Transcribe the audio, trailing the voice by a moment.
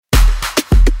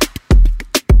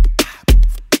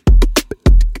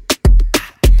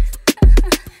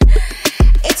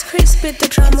spit the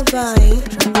drama by.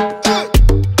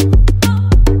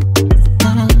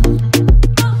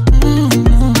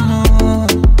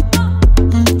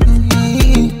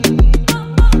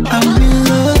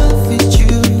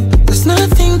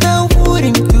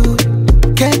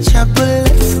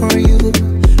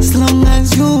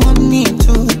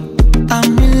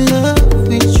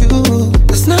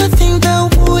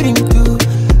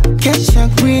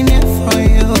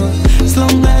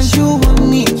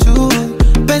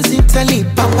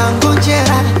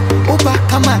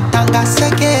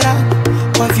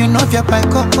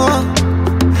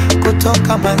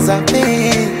 Kutoka Manzabe,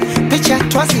 picha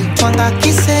twazi twanga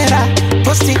kisera,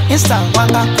 posti insta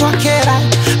wanga kwa kera,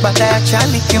 baada ya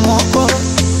chali kimoko.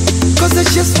 Cause I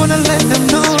just wanna let them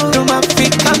know, I'm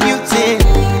Africa muted,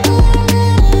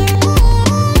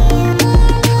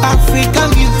 Africa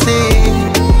muted,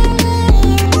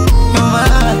 you're my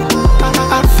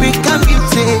Africa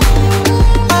muted,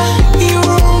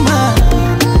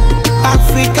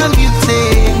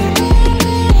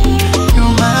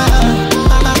 you're my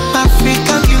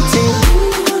Africa muted.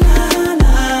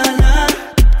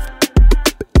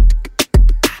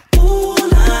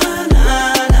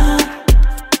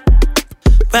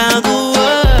 Round the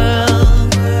world,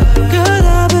 girl,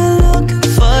 I've been looking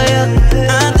for you.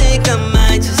 I think I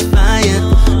might just find you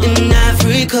in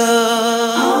Africa.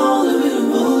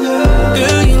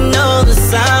 Girl, you know the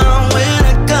sound when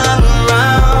I come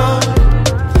around.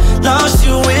 Lost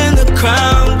you in the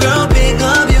crowd, girl, pick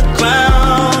up your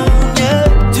crown. Yeah,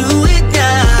 do it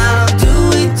now, do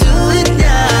it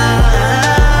now.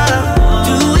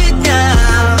 Do it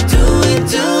now, do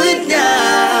it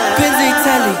now. Penzi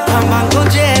tali, pamango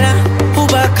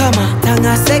kama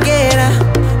tanga segera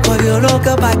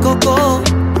koyoloka bakoko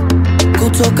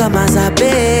kutoka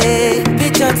Mazabe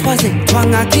picha twaze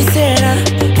twanga kisera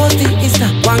posti insta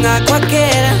wanga kwa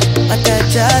kera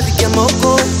bataja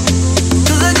vikemoko.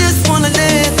 Cause I just wanna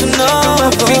let you know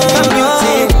Africa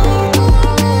music,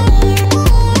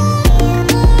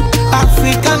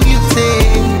 Africa music,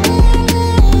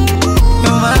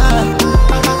 you're my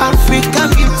Africa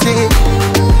music,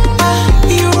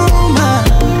 you're my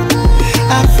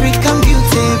African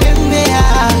beauty, bembea,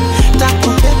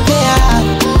 takupepea,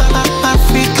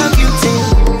 African beauty.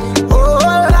 Oh,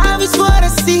 love is what I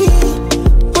see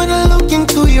when I look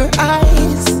into your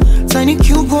eyes. Tiny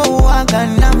Cubo, waga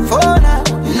navona.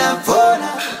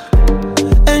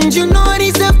 And you know I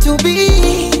deserve to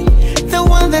be the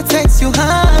one that takes you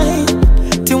high.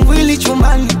 Timwili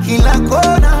chumbani kila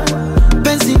kona.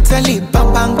 Benzi tali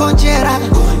papa ngojera.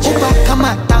 Uba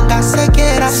kama tanga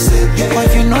segera. Kwa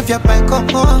vino vya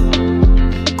paikoko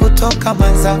kutoka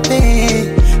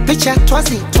Manzabe, picha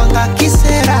twazi twanga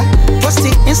kisera, posti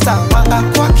insta wanga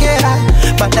kwa kera,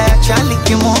 baada ya chali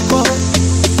kimoko.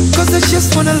 Cause I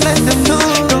just wanna let them know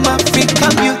I'm Africa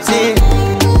muted.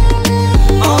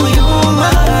 Oh, you're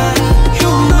mine,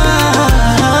 you're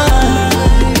mine,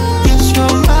 yes,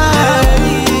 you're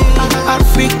mine,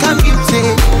 Africa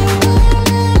muted.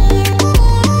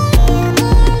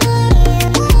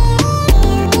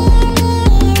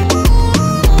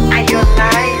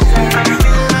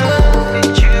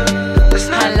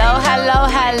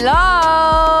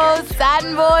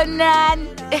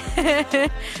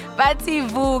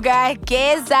 Bativuga,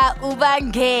 geza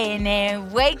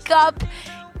ubangene. Wake up,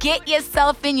 get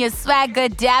yourself in your swagger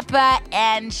dapper,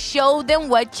 and show them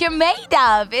what you're made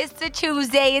of. It's a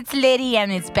Tuesday, it's Liddy,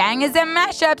 and it's bangers and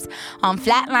mashups on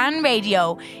Flatline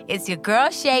Radio. It's your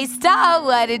girl Shay Star,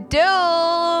 what it do?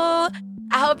 I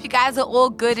hope you guys are all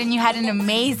good and you had an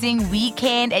amazing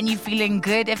weekend and you're feeling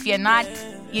good. If you're not,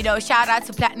 you know, shout out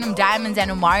to Platinum Diamonds and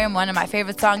Omarion, one of my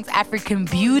favorite songs, African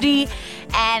Beauty.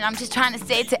 And I'm just trying to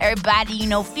say to everybody, you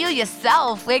know, feel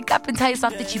yourself. Wake up and tell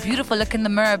yourself that you're beautiful. Look in the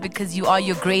mirror because you are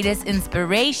your greatest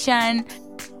inspiration.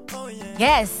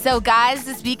 Yes, so guys,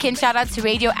 this weekend, shout out to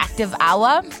Radioactive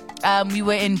Hour. We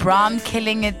were in Brahm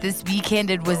killing it this weekend.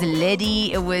 It was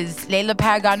Liddy. It was Layla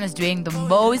Paragon was doing the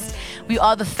most. We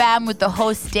are the fam with the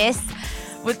hostess,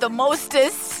 with the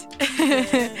mostest.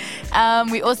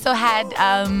 We also had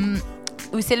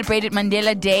we celebrated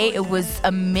Mandela Day. It was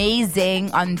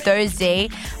amazing on Thursday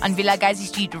on Villa Gazi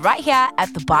Street right here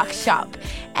at the Box Shop.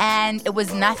 And it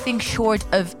was nothing short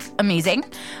of amazing.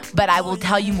 But I will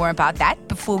tell you more about that.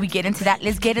 Before we get into that,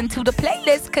 let's get into the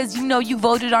playlist because you know you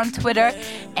voted on Twitter.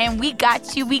 And we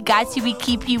got you. We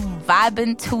keep you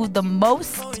vibing to the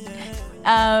most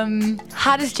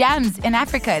hottest jams in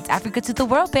Africa. It's Africa to the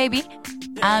world, baby.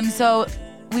 So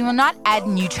we will not add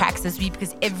new tracks this week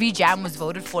because every jam was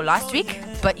voted for last week,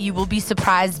 but you will be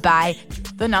surprised by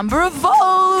the number of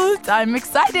votes. I'm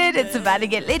excited. It's about to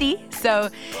get litty. So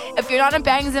if you're not on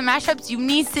Bangs and Mashups, you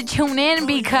need to tune in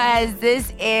because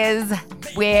this is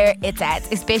where it's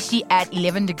at, especially at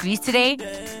 11 degrees today.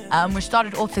 We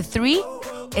started off at 3.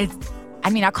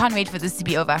 I can't wait for this to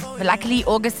be over. But luckily,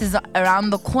 August is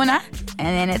around the corner and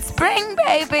then it's spring,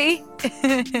 baby.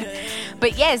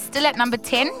 But yes, still at number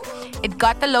 10. It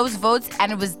got the lowest votes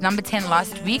and it was number 10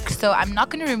 last week. So I'm not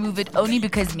going to remove it only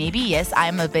because maybe, yes, I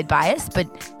am a bit biased, but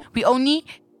we only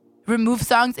remove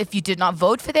songs if you did not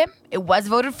vote for them. It was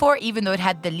voted for, even though it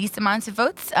had the least amount of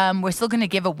votes. We're still going to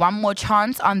give it one more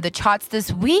chance on the charts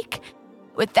this week.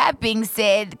 With that being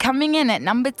said, coming in at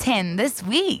number 10 this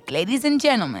week, ladies and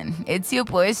gentlemen, it's your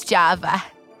boy Sjava.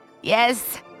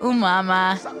 Yes,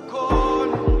 Umama.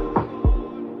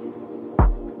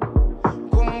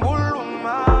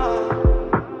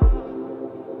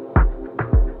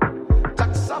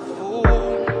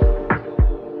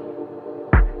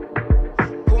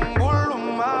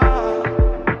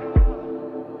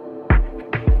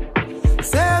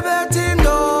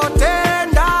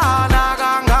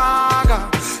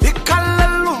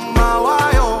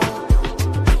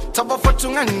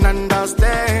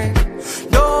 Understand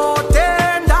no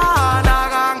tenda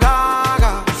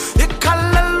naganga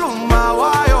ikaleluma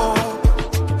wayo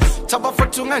taba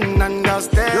fotunga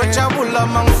understand yo jabula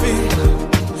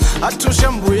mangfila athushe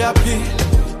mbuya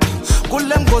phila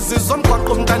kule ngozi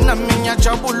zomgwaqo mntana minya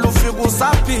jabula ufika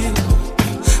usaphi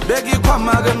beki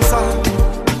kwama ke msana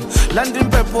landa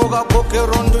impepho kagogo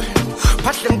erondwe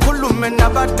phahle ngikhulume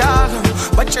nabadala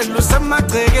batshela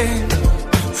usemagcekeni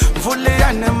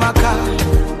vuleyane emakhaya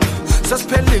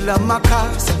sasiphelile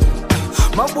amakhasa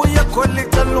mabuye khona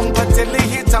icela ungiphathele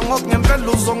ihitha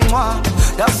ngokungempela uzongcwa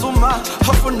yazuma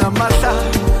afuna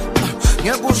amahlala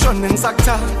ngekusho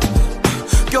nengisakuthanda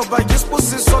kuyoba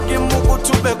yisibusiso kimi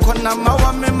ukuthi ube khona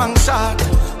mawami mangishada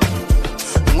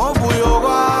ngoba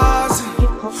uyokwazi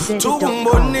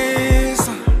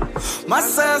ukungibonisa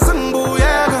maseze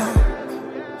ngibuyeka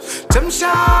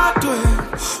temshadwe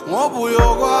ngoba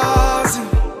uyokwazi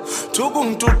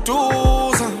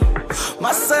ukungiduduza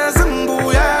maseze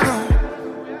ngibuyeka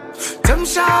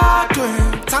temshadwe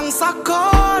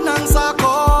tangisakhona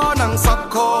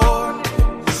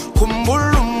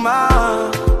khumbuluma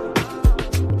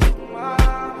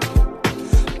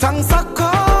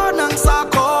tangisakhona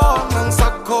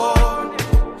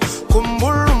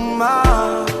khumbuluma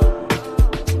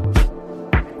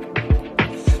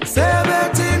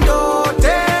sebethi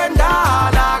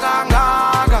ndodendala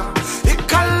kangaka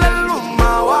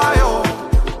ikhaleluma wayo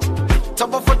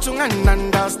taba fotunga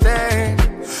understand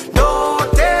no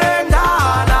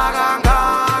tendala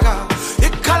kangaka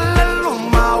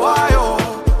ikhaleluma wayo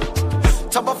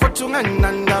taba fotunga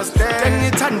understand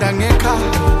ngithanda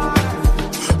ngekhaya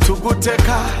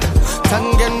thukutheka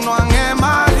tangenwa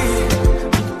ngemali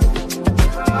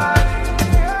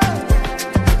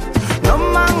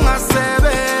noma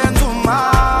ngasebenza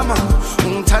umama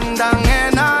ngithanda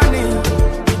ngenani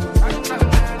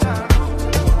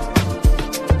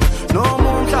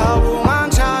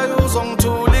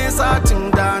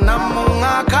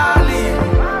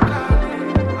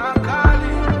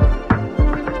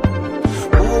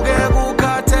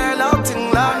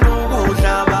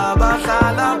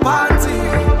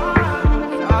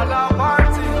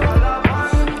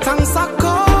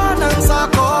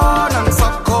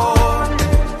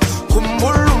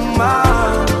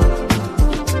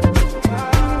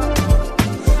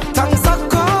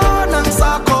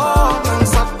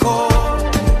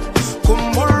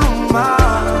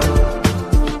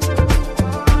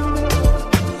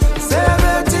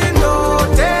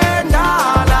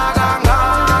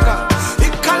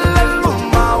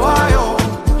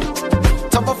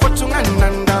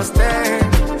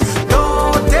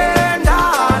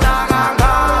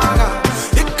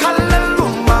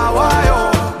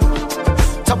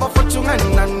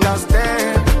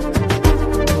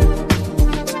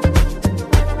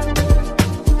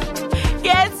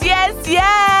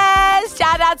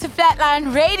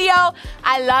Radio.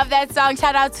 I love that song.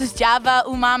 Shout out to Sjava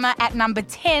Umama at number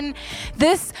 10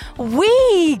 this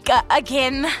week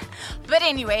again. But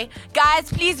anyway,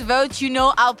 guys, please vote. You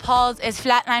know our polls is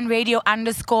Flatline Radio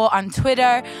 _ on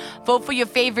Twitter. Vote for your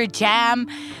favorite jam.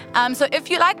 So if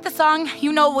you like the song,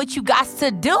 you know what you got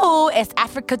to do. It's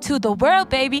Africa to the world,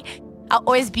 baby. I'll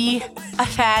always be a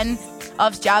fan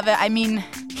of Sjava. I mean,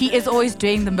 he is always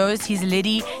doing the most. He's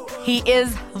litty. He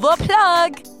is the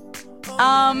plug.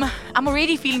 I'm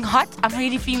already feeling hot. I'm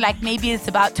already feeling like maybe it's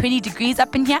about 20 degrees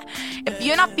up in here. If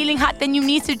you're not feeling hot, then you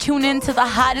need to tune in to the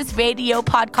hottest radio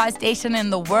podcast station in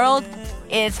the world.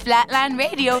 It's Flatline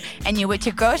Radio, and you're with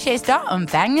your girl Shay Star on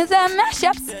Bangers and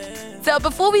Mashups. So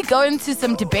before we go into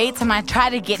some debates, I might try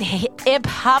to get hip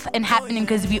hop and happening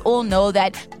because we all know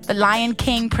that The Lion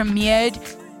King premiered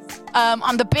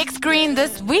on the big screen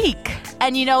this week.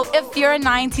 And you know, if you're a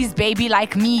 90s baby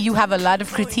like me, you have a lot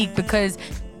of critique because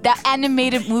the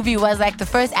animated movie was like the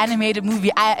first animated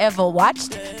movie I ever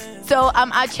watched. So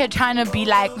I'm out here trying to be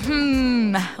like,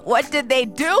 what did they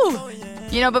do?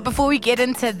 You know, but before we get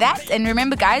into that, and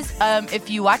remember guys, if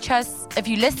you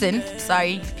listen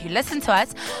to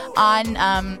us on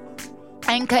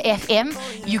Anchor FM,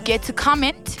 you get to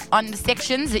comment on the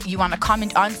sections that you want to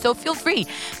comment on. So feel free,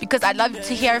 because I'd love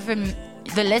to hear from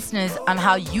the listeners on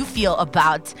how you feel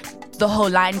about the whole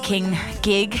Lion King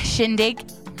gig, shindig.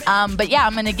 But yeah,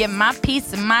 I'm going to give my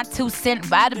piece and my 2 cents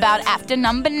right about after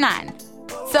number 9.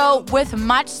 So with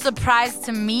much surprise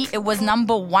to me, it was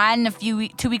number 1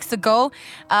 2 weeks ago.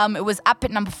 It was up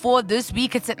at number 4 this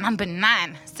week. It's at number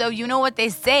 9. So you know what they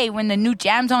say when the new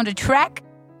jam's on the track?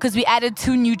 Because we added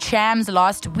 2 new jams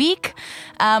last week.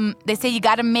 They say you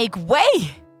got to make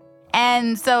way.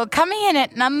 And so coming in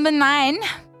at number 9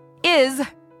 is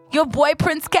your boy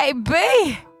Prince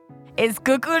Kaybee. It's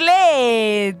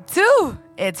Kukule 2.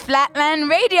 It's Flatline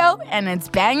Radio, and it's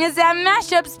Bangers and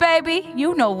Mashups, baby.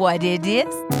 You know what it is.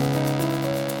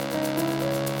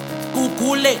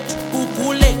 Kukule,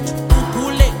 kukule,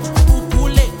 kukule,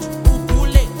 kukule,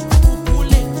 kukule,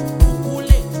 kukule,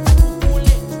 kukule,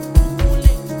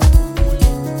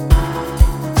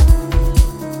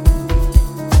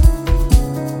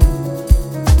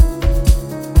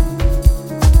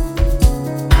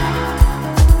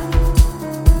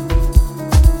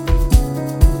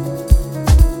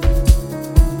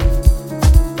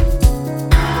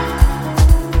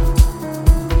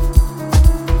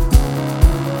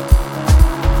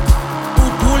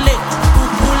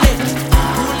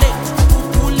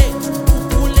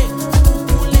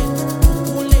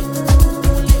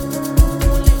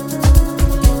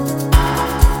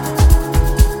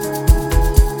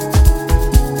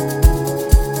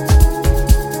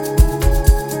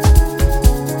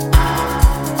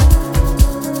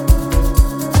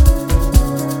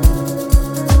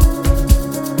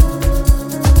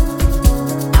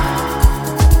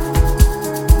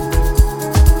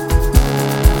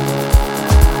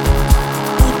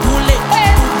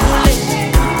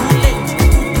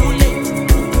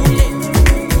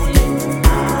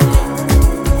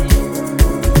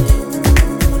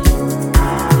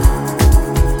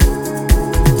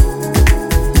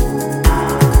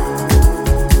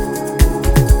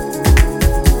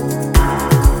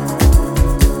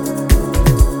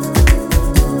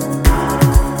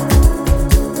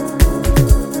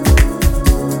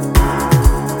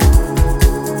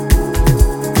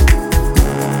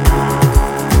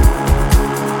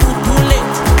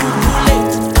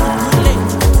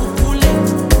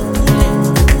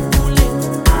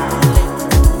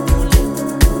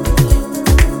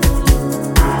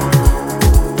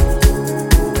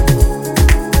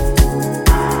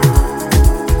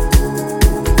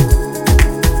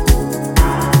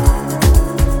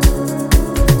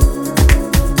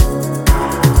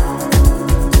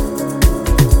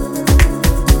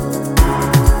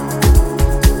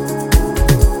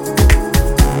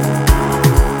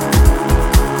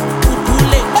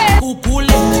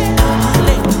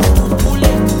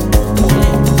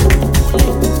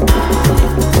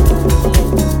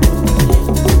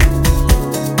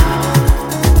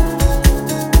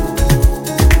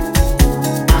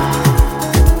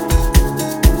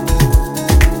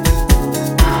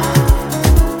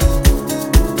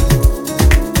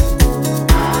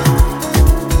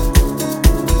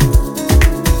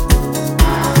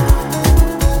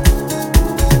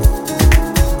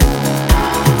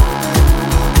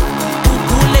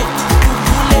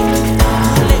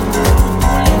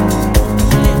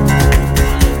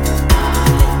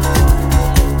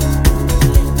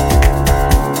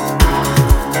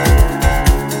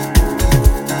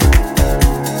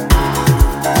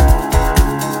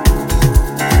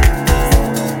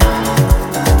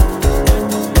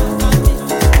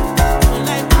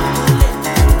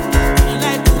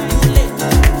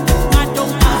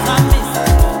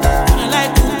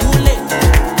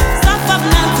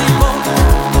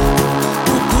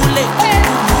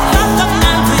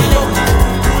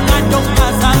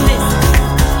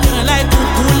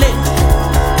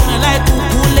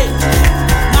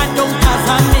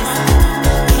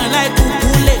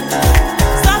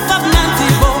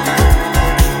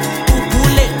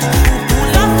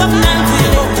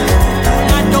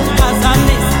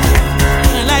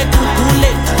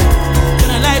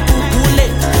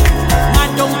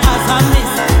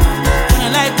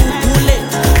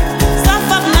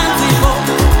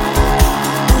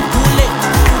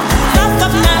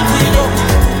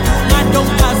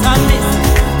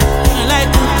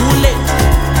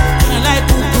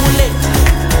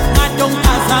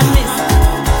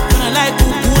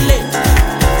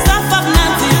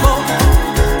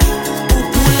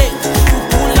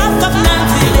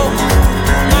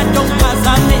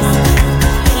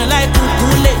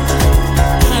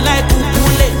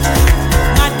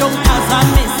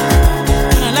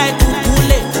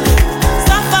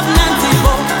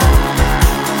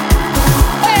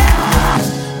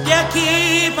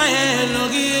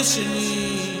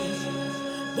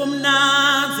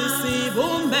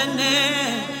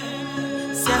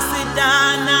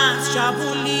 abantwana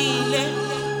sijabulile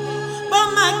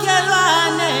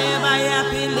bomakhelwane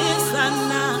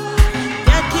bayaphilisana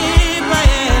yakhipha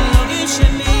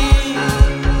elokishini.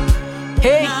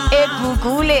 Hey,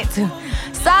 Google it.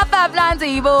 Safa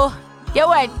Blantibo. You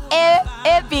went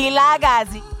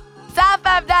Bilagazi.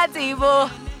 Safa Blantibo.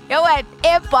 You went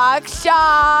Box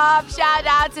Shop. Shout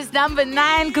out to number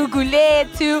 9, Google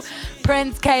it to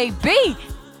Prince KB.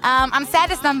 I'm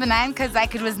sad it's number 9 because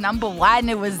like it was number 1.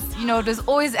 It was, it was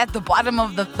always at the bottom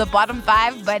of the bottom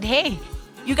 5. But hey,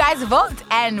 you guys vote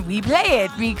and we play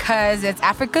it because it's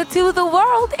Africa to the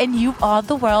world and you are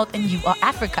the world and you are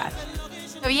Africa.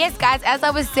 So yes, guys, as I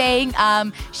was saying,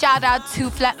 shout out to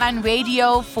Flatline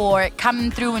Radio for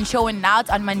coming through and showing out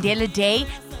on Mandela Day.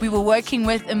 We were working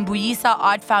with Mbuyisa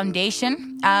Art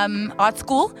Foundation, art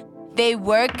school. They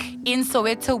work in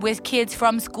Soweto with kids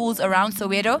from schools around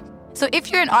Soweto. So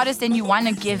if you're an artist and you want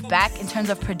to give back in terms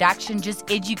of production, just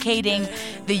educating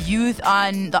the youth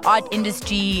on the art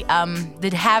industry,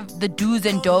 that have the do's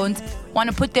and don'ts, want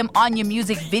to put them on your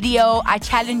music video, I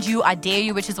challenge you, I dare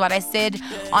you, which is what I said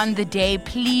on the day.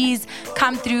 Please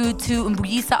come through to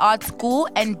Mbuyisa Art School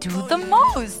and do the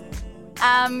most.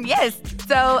 Yes,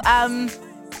 so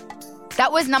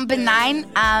that was number 9.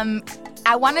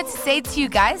 I wanted to say to you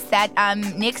guys that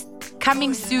next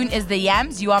coming soon is the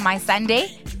Yams, You Are My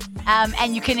Sunday.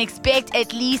 And you can expect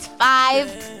at least five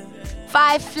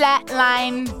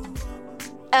Flatline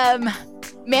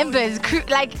members.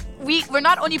 Like we're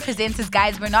not only presenters,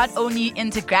 guys. We're not only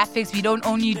into graphics. We don't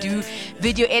only do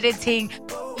video editing.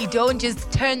 We don't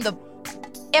just turn the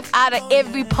F out of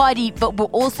every party, but we're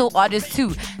also artists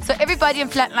too. So everybody in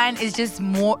Flatline is just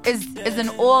is an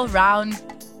all-round,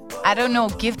 I don't know,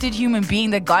 gifted human being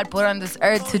that God put on this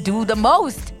earth to do the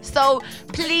most. So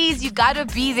please, you gotta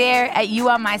be there at You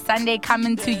Are My Sunday,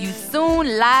 coming to you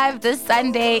soon, live this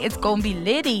Sunday. It's gonna be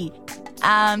litty.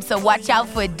 So watch out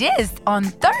for this. On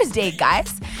Thursday,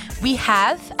 guys, we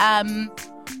have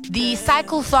the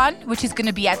Cycleathon, which is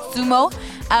gonna be at Sumo.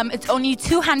 It's only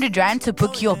 200 Rand to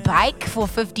book your bike for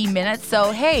 50 minutes.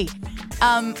 So hey,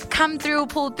 come through,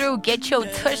 pull through, get your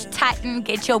tush tightened,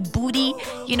 get your booty,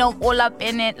 all up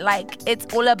in it. Like, it's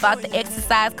all about the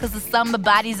exercise because the summer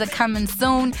bodies are coming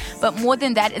soon. But more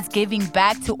than that, it's giving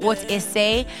back to Art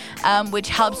SA, which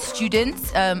helps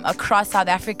students across South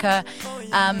Africa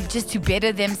just to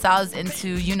better themselves and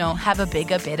to, have a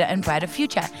bigger, better, and brighter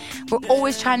future. We're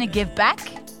always trying to give back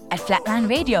at Flatline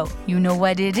Radio. You know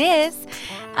what it is.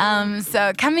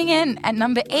 So coming in at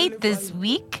number 8 this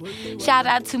week, shout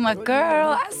out to my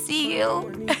girl, I see you.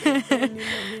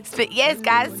 But yes,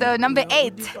 guys, so number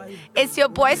 8, it's your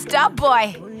boy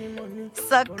Starboy.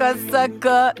 Sucker,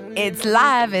 sucker, it's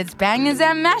live, it's bangers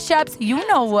and mashups, you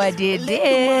know what it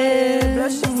is.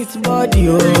 Bless you with body,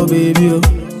 oh baby, oh.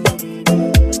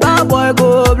 Starboy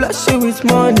go, bless you with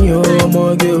money, oh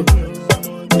my girl.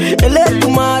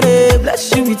 Electumare,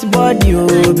 bless you with body,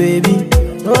 oh baby.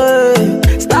 Hey,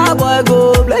 Starboy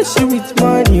go, bless you with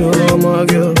money, oh my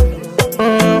girl.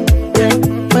 Yeah,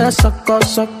 man, sucker,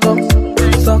 sucker,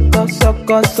 sucker,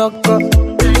 sucker, sucker,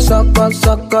 sucker,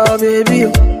 sucker,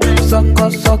 baby. Sucker,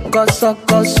 sucker,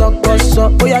 sucker, sucker,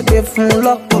 sucker. Oh, yeah, give him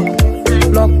lock up,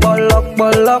 lock up, lock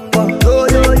up, lock up. Yo,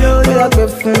 yo, yo, yo,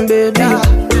 give him baby.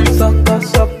 Sucker,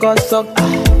 sucker, sucker.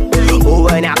 Oh,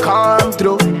 when I come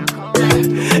through,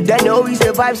 they know we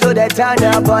survive, so they turn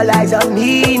up all eyes on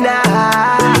me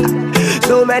now.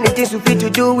 So many things we fit to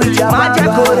do with your magic,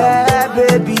 go there,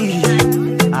 baby.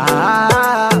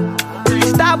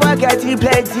 Starboy getting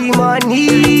plenty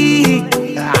money.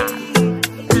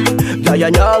 Yo,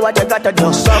 you know what you gotta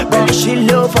do. Baby, she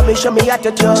love for me, show me how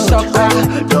to do.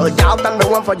 No doubt I'm the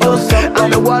one for you. I'm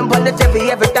the one on the TV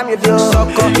every time you do.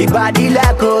 Your body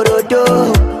like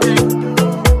Orodo.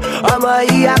 I'm a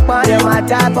yakman, my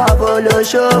type of polo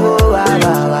show.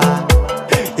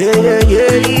 Yeah, yeah,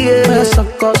 yeah, yeah.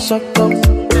 Sucker, sucker,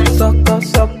 sucker,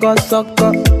 sucker,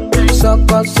 sucker,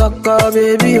 sucker, sucker,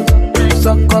 baby.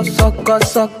 Sucker, sucker,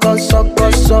 sucker,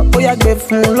 sucker, sucker. Oh, yeah, give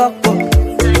him lock up,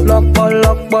 lock up,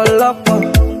 lock up, lock up.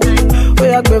 Oh,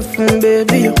 yeah, give him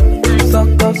baby.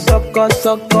 Sucker, sucker,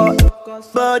 sucker.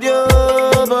 Body,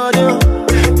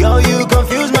 girl, you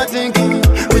confuse my thinking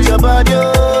with your body,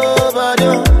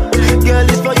 body. Girl,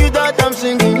 it's for you that I'm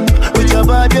singing with your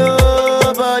body,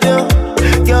 body.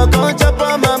 Girl, come chop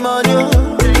on my money,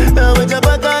 with your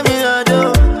back on me, I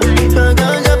do. Girl,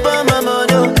 come chop on my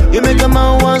money. You make a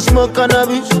man want smoke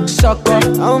cannabis, Sucker,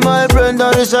 how my friend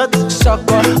on the shot,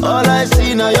 sucker, all I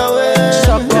see now your way.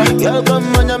 sucker, Girl,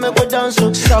 come on, you make me dance.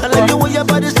 I like the way your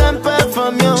body sample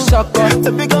from you. sucker,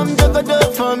 Baby, come take a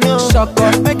dip from you.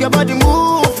 sucker, Make your body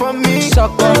move from me.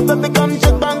 Sucker. Baby, come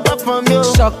take bank up from you.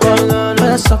 sucker,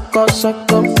 yeah, sucker,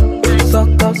 sucker,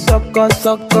 sucker, sucker,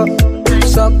 sucker,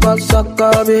 sucker,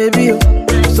 sucker, baby.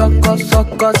 Sucker,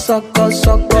 sucker, sucker,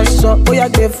 sucker, sucker. Oh, yeah,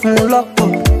 give him locker,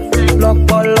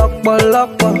 locker, locker,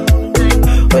 locker.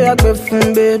 Oh, yeah, give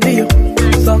him, baby.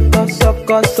 Sucker,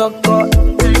 sucker, sucker.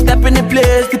 Step in the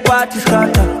place, the party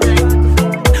scatter.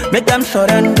 Make them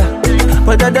surrender.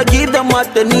 Whether they give them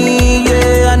what they need,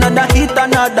 yeah. Another hit,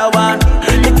 another one.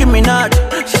 Nicki Minaj,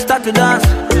 she start to dance.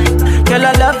 Girl,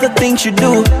 I love the things you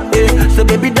do, yeah. So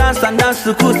baby, dance and dance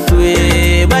to kusu,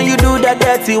 yeah. When you do that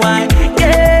dirty wine,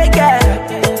 yeah,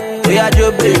 yeah. We are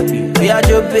your baby, we are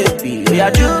your baby, we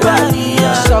are your body,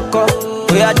 yeah. Sucker.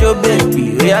 We are your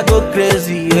baby, we are go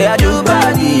crazy, we are your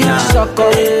body, yeah. Sucker.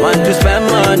 Want to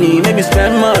spend money, make me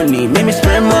spend money, make me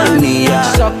spend money, yeah.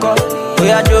 Sucker.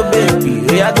 We are your baby,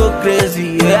 we are go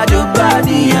crazy, we are your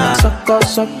body, yeah. Sucker,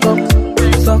 sucker,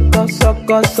 sucker,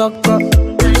 sucker, sucker,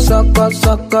 sucker,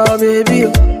 sucker,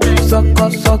 baby. Sucker,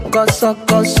 sucker,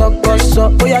 sucker, sucker,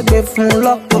 sucker. Oh, yeah, give him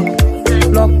locker,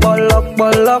 locker,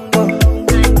 locker, locker.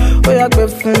 Oh, yeah,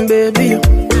 give him, baby.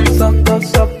 Sucker,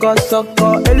 sucker,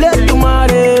 sucker.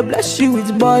 Elédùmarè bless you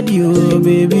with body, oh,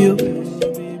 baby.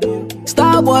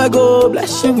 Star boy go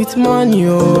bless you with money,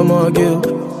 oh, my girl.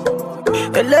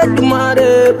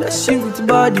 Elédùmarè bless you with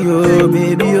body, oh,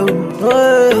 baby, oh.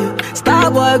 Hey.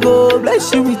 Star boy go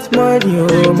bless you with money,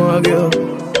 oh, my girl.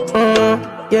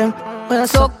 Yeah.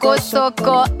 Soko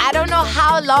Soko. I don't know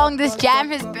how long this jam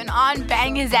has been on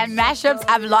Bangers and Mashups.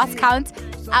 I've lost count.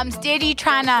 I'm steady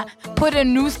trying to put a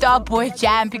new Starboy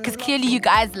jam because clearly you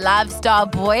guys love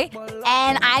Starboy.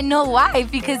 And I know why,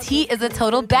 because he is a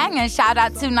total banger. Shout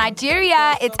out to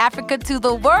Nigeria. It's Africa to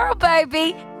the world,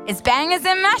 baby. It's Bangers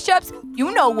and Mashups.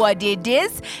 You know what it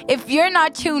is. If you're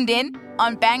not tuned in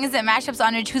on Bangers and Mashups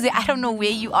on a Tuesday, I don't know where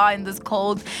you are in this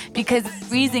cold because it's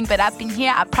freezing, but up in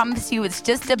here, I promise you, it's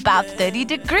just about 30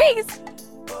 degrees.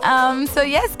 So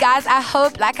yes, guys, I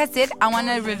hope, like I said, I want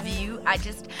to review.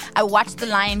 I watched The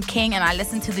Lion King and I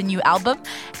listened to the new album,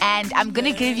 and I'm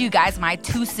going to give you guys my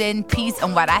 2-cent piece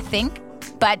on what I think.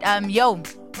 But,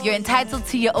 you're entitled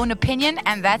to your own opinion,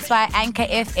 and that's why Anchor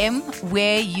FM,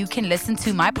 where you can listen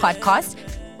to my podcast,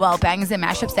 well, Bangers and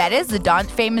Mashups, that is, the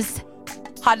famous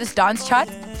hottest dance chart.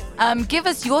 Give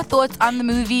us your thoughts on the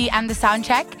movie and the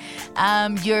soundtrack.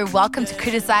 You're welcome to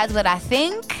criticize what I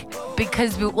think,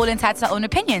 because we're all entitled to our own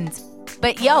opinions.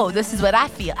 But this is what I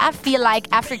feel. I feel like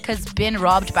Africa's been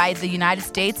robbed by the United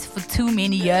States for too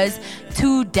many years,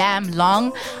 too damn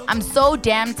long. I'm so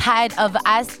damn tired of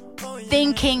us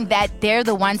thinking that they're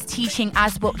the ones teaching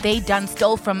us what they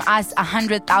stole from us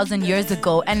 100,000 years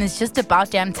ago. And it's just about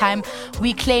damn time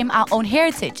we claim our own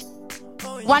heritage.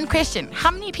 One question: how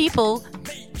many people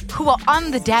who are on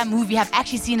the damn movie have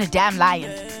actually seen a damn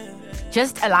lion?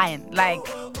 Just a lion. Like,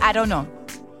 I don't know.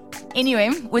 Anyway,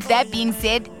 with that being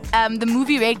said, the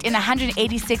movie raked in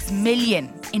 186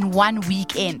 million in one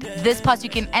weekend. This past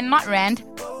weekend, and not rand,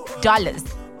 dollars.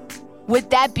 With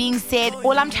that being said,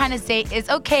 all I'm trying to say is,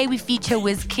 okay, we feature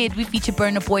Wizkid, we feature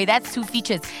Burna Boy. That's 2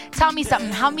 features. Tell me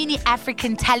something. How many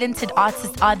African talented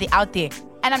artists are there out there?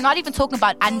 And I'm not even talking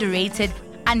about underrated,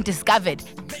 undiscovered.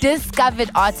 Discovered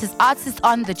artists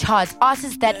on the charts,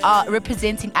 artists that are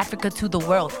representing Africa to the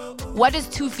world. What is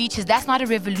 2 features? That's not a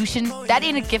revolution. That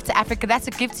ain't a gift to Africa. That's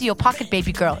a gift to your pocket,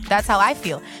 baby girl. That's how I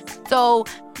feel. So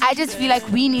I just feel like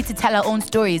we need to tell our own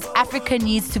stories. Africa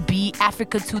needs to be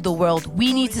Africa to the world.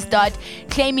 We need to start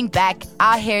claiming back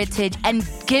our heritage and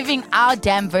giving our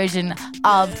damn version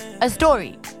of a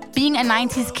story. Being a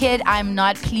 90s kid, I'm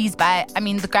not pleased by,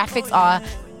 the graphics are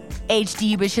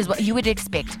HD, which is what you would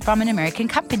expect from an American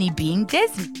company, being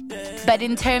Disney. But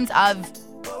in terms of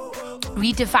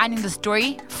redefining the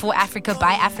story for Africa,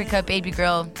 by Africa, baby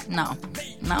girl, no.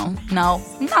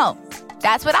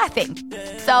 That's what I think.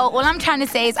 So all I'm trying to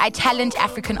say is I challenge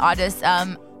African artists.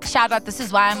 Shout out, this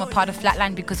is why I'm a part of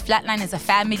Flatline, because Flatline is a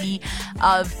family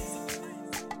of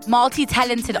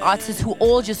multi-talented artists who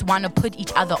all just want to put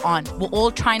each other on. We're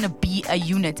all trying to be a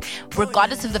unit,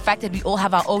 regardless of the fact that we all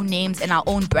have our own names and our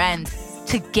own brands.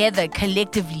 Together,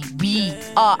 collectively, we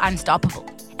are unstoppable.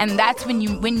 And that's when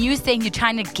you're saying you're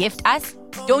trying to gift us,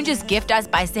 don't just gift us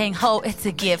by saying, oh, it's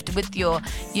a gift with your,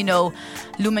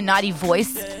 Illuminati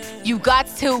voice. You got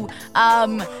to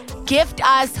gift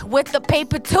us with the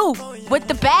paper too, with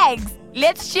the bags.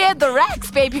 Let's share the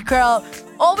racks, baby girl.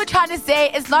 All we're trying to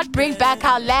say is not bring back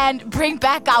our land, bring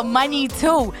back our money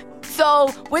too.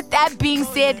 So with that being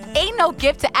said, ain't no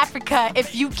gift to Africa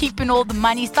if you keeping all the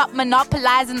money. Stop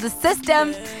monopolizing the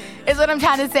system is what I'm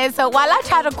trying to say. So while I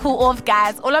try to cool off,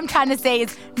 guys, all I'm trying to say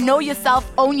is know yourself,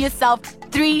 own yourself,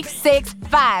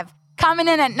 365. Coming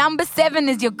in at number 7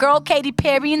 is your girl Katy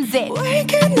Perry and Zed.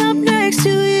 Waking up next to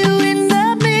you in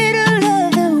the middle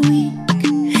of the week.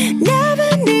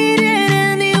 Never needed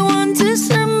anyone to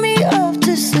send me off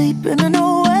to sleep. And I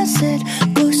know I said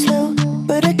go slow,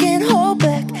 but I can't hold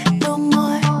back no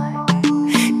more.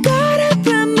 Got a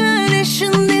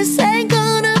premonition this ain't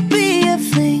gonna be a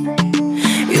thing.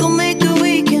 You'll make the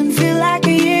weekend feel like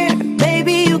a year.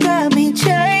 Baby, you got me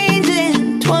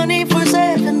changing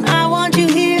 24/7. I want you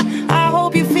here. I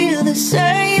hope you feel the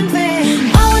same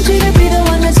thing. I want you to be the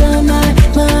one that's on my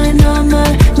mind, on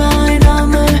my mind,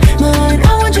 on my mind.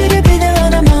 I want you to be there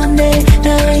on a Monday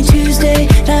night, Tuesday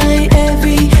night,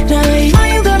 every night. Are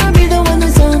you gonna be the one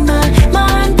that's on my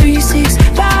mind,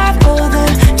 365 all the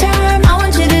time? I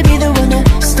want you to be the one to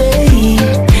stay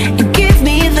and give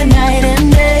me the night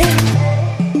and day.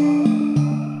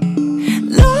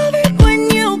 Love it when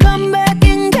you come back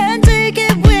and can't take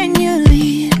it when you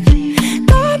leave.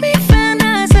 Got me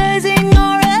fantasizing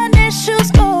our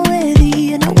initials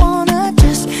already, and I wanna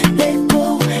just let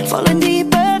go, falling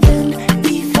deeper than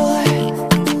before.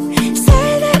 Say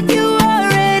that you are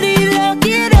ready, lock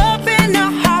it up in a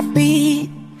heartbeat.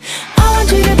 I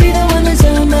want you to be the one that's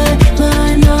on my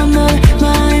mind, on my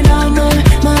mind, on my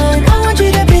mind. I want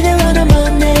you to be there on a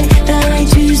Monday night,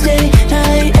 Tuesday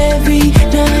night, every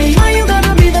night. Are you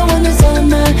gonna be the one that's on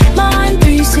my mind,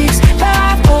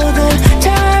 365 all the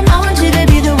time? I want you to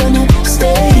be the one to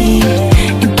stay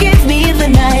and give me the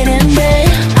night and day.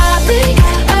 I think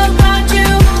about you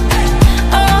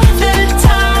all the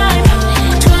time,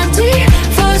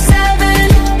 24/7,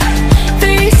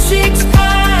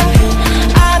 365.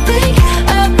 I think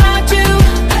about you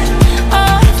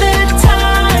all the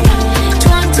time,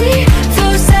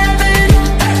 24/7,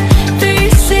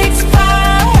 365.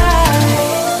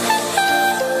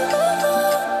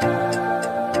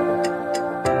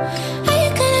 Are you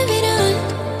gonna be the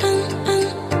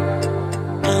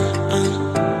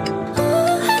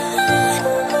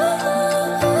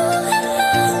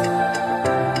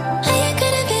Are you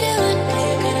gonna be the one?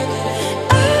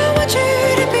 I want you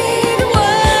to be the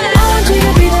one. I want you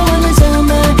to be the one that's on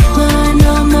my mind,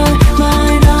 on my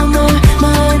mind, on my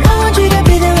mind. I want you to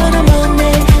be there on a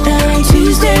Monday night,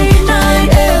 Tuesday night,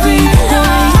 every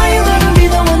night. Are you gonna be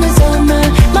the one that's on my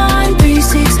mind,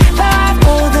 365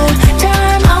 all the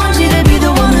time? I want you to be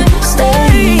the one to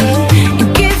stay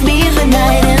and give me the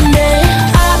night and day.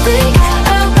 I think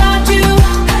about you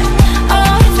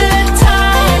all the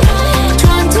time,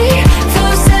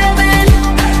 24/7,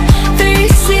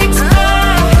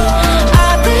 365. I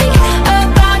think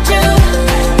about you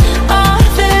all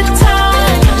the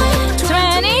time.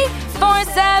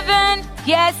 24/7,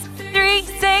 yes,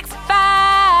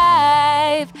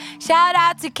 365. Shout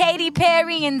out to Katy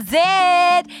Perry and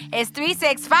Zed. It's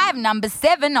 365, number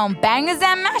 7 on Bangers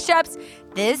and Mashups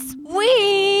this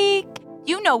week.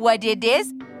 You know what it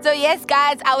is. So yes,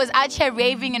 guys, I was out here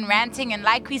raving and ranting, and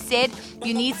like we said,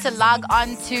 you need to log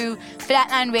on to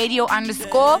Flatline Radio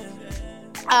 _.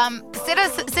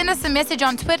 Send us a message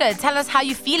on Twitter. Tell us how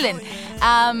you're feeling.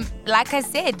 Like I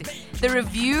said, the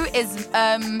review is,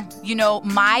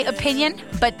 my opinion,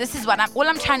 but this is all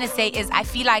I'm trying to say is I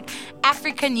feel like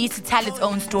Africa needs to tell its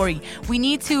own story. We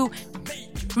need to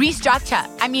restructure.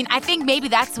 I mean, I think maybe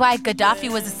that's why Gaddafi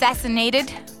was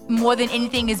assassinated more than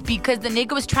anything, is because the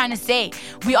nigga was trying to say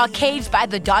we are caged by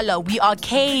the dollar, we are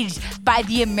caged by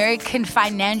the American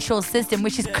financial system,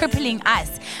 which is crippling us,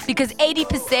 because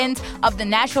 80% of the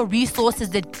natural resources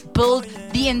that build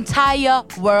the entire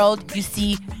world you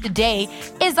see today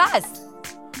is us.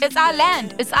 It's our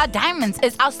land, it's our diamonds,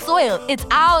 it's our soil, it's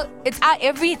our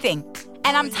everything.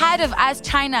 And I'm tired of us,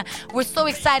 China. We're so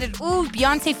excited. Ooh,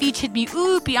 Beyonce featured me.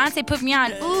 Ooh, Beyonce put me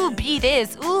on. Ooh, be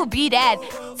this. Ooh, be that.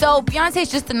 So Beyonce is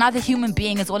just another human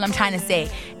being is all I'm trying to say.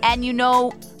 And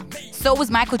so was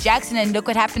Michael Jackson, and look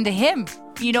what happened to him.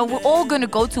 We're all going to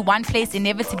go to one place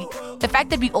inevitably. The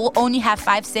fact that we all only have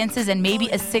 5 senses and maybe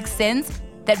a 6th sense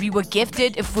that we were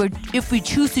gifted if we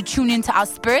choose to tune into our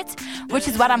spirit, which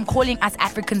is what I'm calling us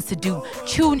Africans to do.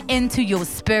 Tune into your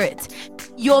spirit.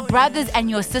 Your brothers and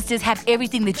your sisters have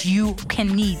everything that you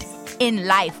can need in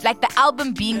life. Like the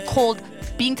album being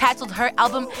titled Her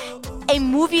Album, a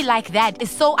movie like that is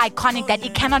so iconic that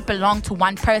it cannot belong to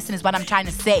one person is what I'm trying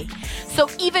to say. So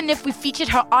even if we featured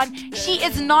her on, she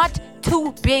is not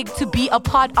too big to be a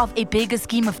part of a bigger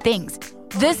scheme of things.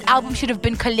 This album should have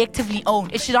been collectively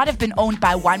owned. It should not have been owned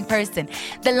by one person.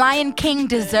 The Lion King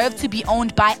deserved to be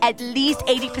owned by at least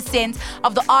 80%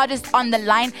 of the artists on the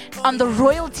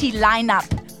royalty lineup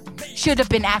should have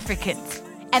been Africans.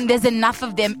 And there's enough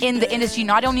of them in the industry,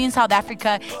 not only in South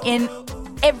Africa, in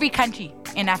every country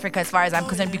in Africa as far as I'm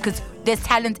concerned, because there's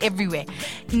talent everywhere.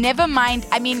 Never mind,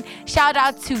 I mean, shout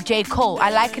out to J. Cole.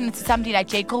 I liken it to somebody like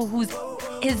J. Cole, who's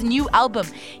his new album.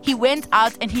 He went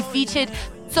out and he featured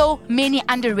so many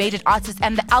underrated artists,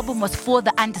 and the album was for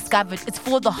the undiscovered. It's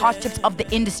for the hardships of the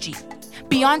industry.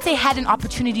 Beyonce had an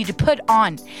opportunity to put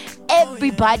on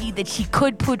everybody that she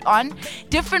could put on,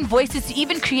 different voices, to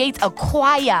even create a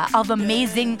choir of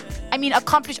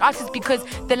accomplished artists, because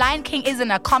The Lion King is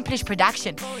an accomplished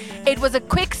production. It was a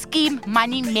quick scheme,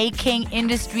 money-making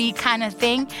industry kind of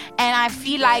thing, and I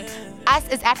feel like us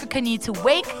as Africa need to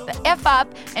wake the F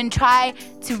up and try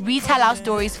to retell our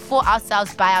stories for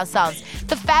ourselves, by ourselves.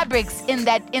 The fabrics in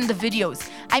the videos.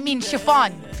 I mean,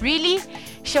 chiffon. Really?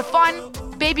 Chiffon?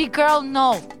 Baby girl,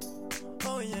 no.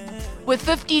 With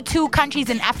 52 countries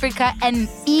in Africa, and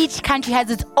each country has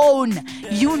its own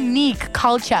unique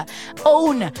culture,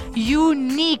 own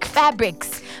unique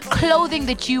fabrics, clothing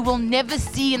that you will never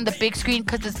see in the big screen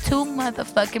because it's too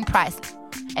motherfucking priced.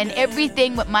 And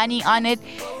everything with money on it,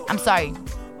 I'm sorry.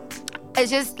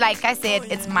 It's just, like I said,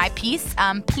 it's my piece.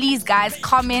 Please, guys,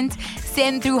 comment,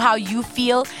 send through how you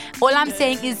feel. All I'm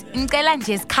saying is, you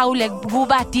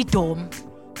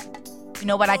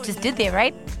know what I just did there,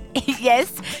 right? Yes,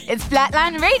 it's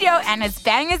Flatline Radio, and it's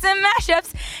bangers and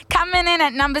mashups. Coming in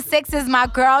at number 6 is my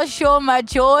girl, Shoma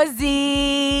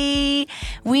Josie.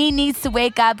 We need to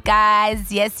wake up, guys.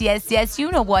 Yes,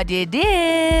 you know what it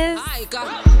is.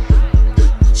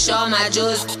 Shoma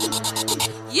Josie.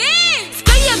 Yeah!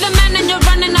 Stay you're the man and you're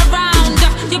running around.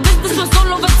 Your business was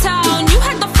all over town. You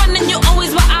had the fun and you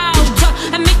always were out.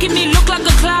 And making me look like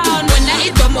a clown. When I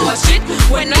eat dumb or shit,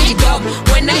 when I eat dumb,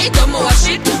 when I eat dumb or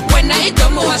shit, when I eat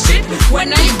dumb or shit,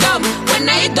 when I eat dumb, when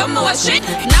I eat dumb or shit.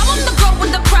 Now I'm the girl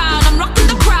with the crown, I'm rocking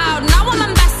the crowd. Now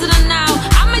I'm ambassador now.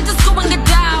 I might just go and get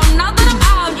down. Now that I'm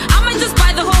out, I might just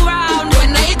buy the whole round.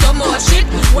 When I eat dumb or shit,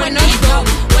 when I eat dumb,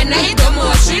 when I eat dumb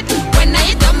or shit, when I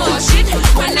eat dumb or shit,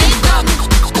 when I eat dumb.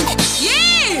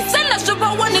 Yeah, send us to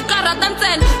one cara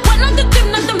dancen. When I'm the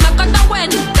team, not the makata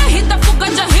when they hit the fuga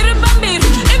jahiri bambir.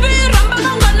 If you ramba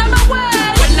mangana mawe.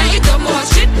 When I eat dumb or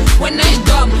shit, when I eat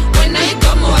dumb, when I eat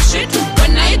dumb or shit,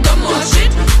 when I eat dumb or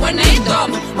shit, when I eat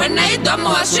dumb, when I eat dumb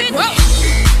or shit.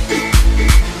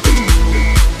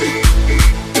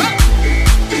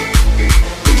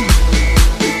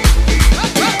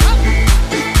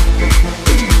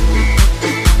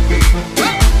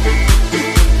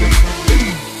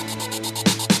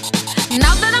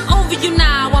 Now that I'm over you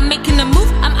now, I'm making a move.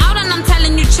 I'm out and I'm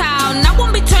telling you ciao. Now I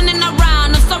won't be turning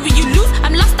around. I'm sorry you lose.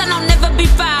 I'm lost and I'll never be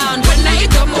found. When I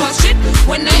eat dumb or shit,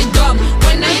 when I eat dumb,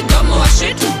 when I eat dumb or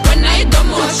shit, when I eat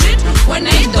dumb or shit, when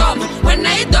I eat dumb, when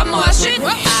I eat dumb or shit.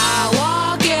 I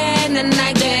walk in and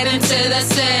I get into the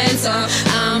center.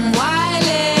 I'm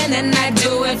wildin' and I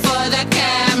do it for the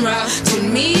camera. To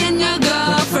me and your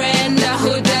girlfriend,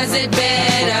 who does it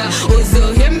better?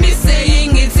 Also hear me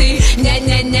saying it's nya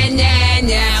nya nya nya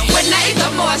nya. When I eat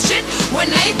dumb or shit, when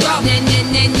I eat dumb, nya nya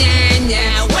nya nya nya.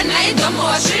 When I eat dumb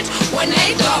or shit, when I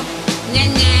eat dumb, nya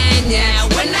nya nya.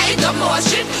 When I eat dumb or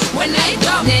shit, when I eat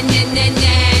dumb, nya nya nya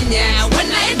nya nya. When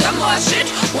I eat dumb or shit,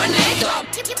 when I eat dumb.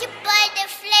 By the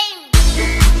flame.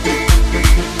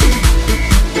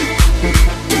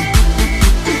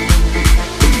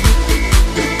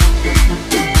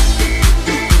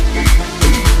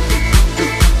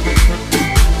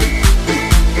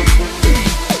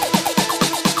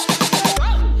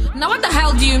 Now what the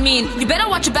hell do you mean? You better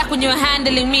watch your back when you're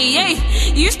handling me, yeah.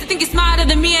 You used to think you're smarter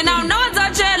than me, and now no one's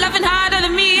out here laughing harder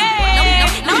than me, yeah.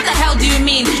 Now what the hell do you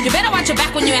mean? You better watch your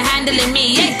back when you're handling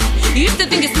me, yeah. You used to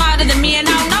think you're smarter than me, and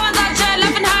now no one's out here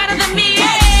laughing harder than me,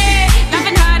 yeah.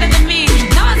 Laughing harder than me.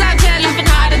 No one's out here laughing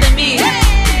harder than me,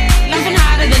 yeah. Laughing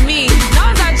harder than me. No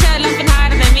one's out here laughing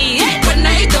harder than me, yeah. When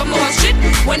I eat dumb or shit,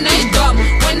 when I eat dumb,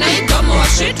 when I eat dumb or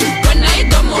shit, when I eat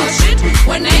dumb or shit,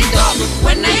 when I eat dumb,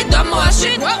 when I eat dumb or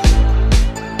shit.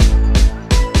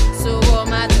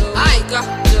 Aika,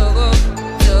 togo,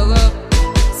 togo,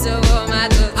 togo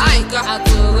mato. Aika,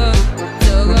 togo,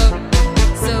 togo,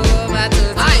 togo mato.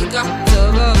 Aika,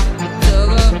 togo,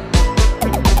 togo.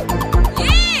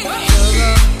 Yeah. Togo,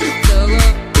 togo,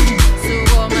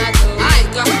 togo mato.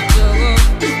 Aika, togo,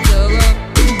 togo,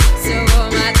 togo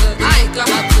mato. Aika,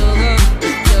 togo,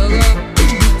 togo,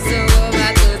 togo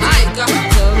mato. Aika,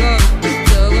 togo,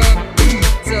 togo,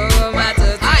 togo mato.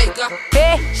 Aika.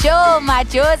 Hey, Shoma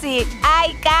Josie.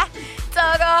 Aika.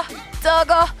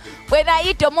 Togo. When I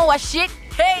eat dumb or shit,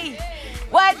 hey,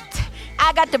 what?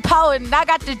 I got the power and I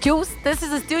got the juice. This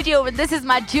is a studio and this is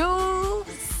my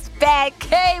juice back.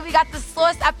 Hey, we got the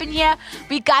sauce up in here.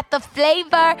 We got the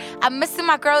flavor. I'm missing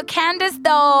my girl Candace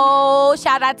though.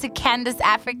 Shout out to Candace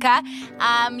Africa.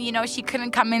 She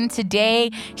couldn't come in today.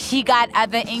 She got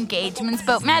other engagements,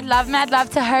 but mad love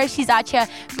to her. She's out here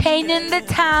painting the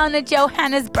town of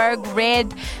Johannesburg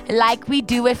red like we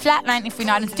do at Flatline. If we're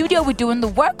not in studio, we're doing the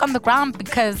work on the ground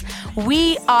because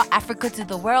we are Africa to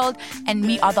the world and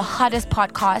we are the hottest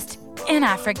podcast in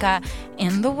Africa,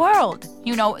 in the world.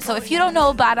 So if you don't know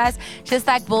about us, just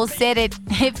like Bull said it,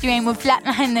 if you ain't with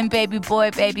Flatline, then baby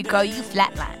boy, baby girl, you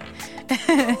Flatline.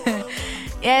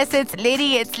 Yes, it's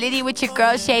Liddy with your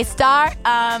girl Shay Star.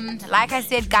 Like I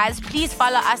said, guys, please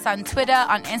follow us on Twitter,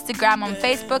 on Instagram, on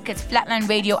Facebook. It's Flatline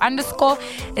Radio _.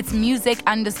 It's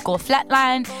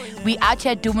music_Flatline. We out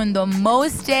here doing the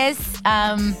mostest.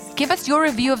 Give us your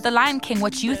review of The Lion King,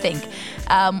 what you think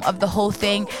of the whole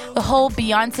thing, the whole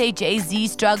Beyonce Jay-Z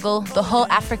struggle, the whole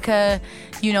Africa,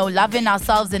 loving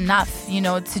ourselves enough,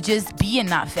 to just be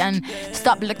enough and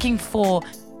stop looking for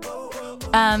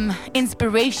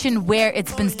inspiration where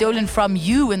it's been stolen from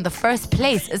you in the first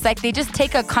place. It's like they just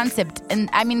take a concept, and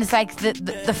it's like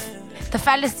the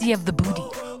fallacy of the booty.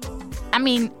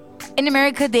 In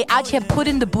America, they out here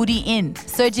putting the booty in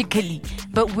surgically,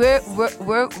 but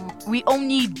we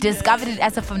only discovered it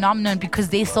as a phenomenon because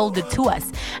they sold it to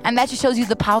us, and that just shows you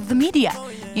the power of the media.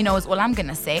 Is all I'm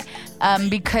gonna say,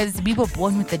 because we were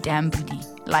born with the damn booty.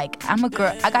 Like, I'm a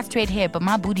girl, I got straight hair, but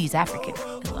my booty is African,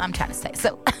 is what I'm trying to say.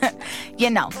 So,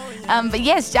 but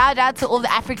yes, shout out to all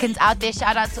the Africans out there.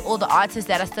 Shout out to all the artists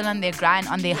that are still on their grind,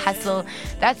 on their hustle.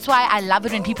 That's why I love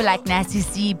it when people like Nasty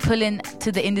C pull in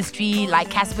to the industry, like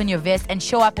Casper in your vest, and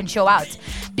show up and show out.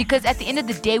 Because at the end of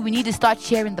the day, we need to start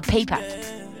sharing the paper.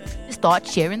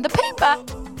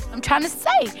 I'm trying to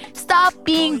say, stop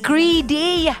being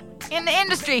greedy in the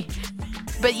industry.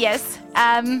 But yes,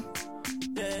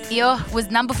 was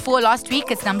number 4 last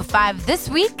week. It's number 5 this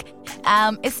week.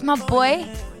 It's my boy.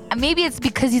 Maybe it's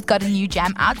because he's got a new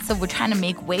jam out, so we're trying to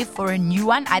make way for a new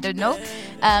one. I don't know.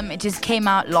 It just came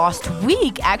out last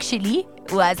week, actually.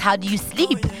 Was How Do You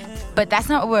Sleep? But that's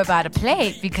not what we're about to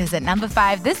play, because at number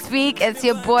 5 this week, it's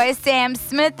your boy Sam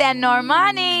Smith and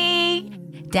Normani.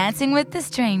 Dancing with the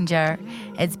Stranger.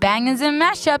 It's bangers and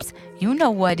mashups. You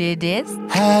know what it is.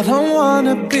 I don't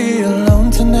wanna be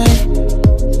alone tonight.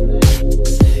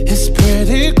 It's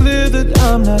pretty clear that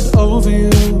I'm not over you.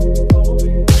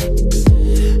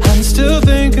 I'm still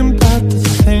thinking about the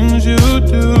things you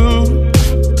do.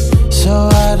 So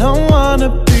I don't wanna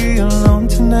be alone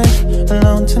tonight.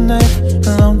 Alone tonight,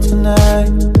 alone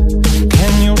tonight.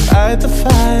 Can you fight the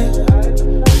fight?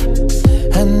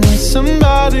 I need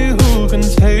somebody who can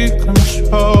take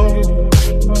control.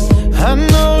 I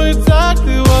know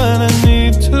exactly what I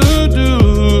need to do.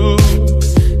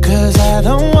 Cause I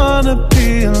don't wanna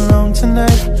be alone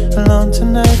tonight, alone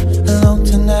tonight, alone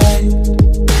tonight.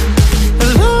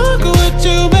 Look what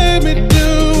you made me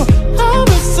do. I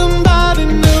was somebody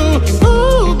new.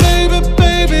 Ooh, baby,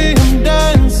 baby, I'm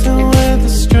dancing with a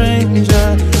stranger.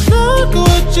 Look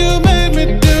what you made me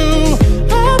do.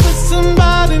 I was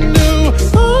somebody new.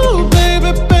 Ooh,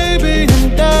 baby, baby, I'm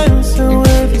dancing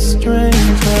with a stranger.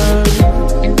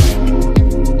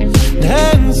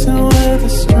 Dancing with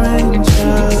a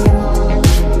stranger.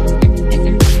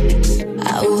 I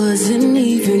wasn't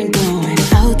even going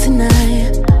out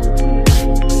tonight,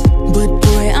 but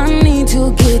boy, I need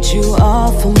to get you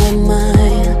off of my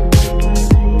mind.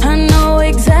 I know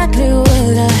exactly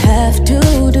what I have to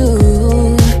do.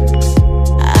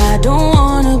 I don't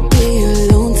wanna be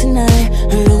alone tonight,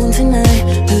 alone tonight,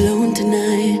 alone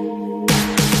tonight.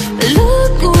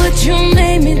 Look what you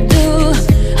made me do.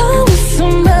 I was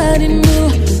somebody new.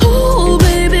 Oh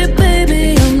baby, baby,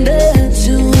 I'm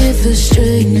dancing with a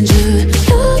stranger.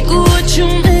 Look what you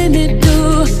made me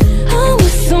do. I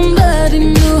was somebody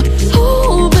new.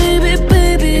 Oh baby,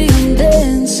 baby, I'm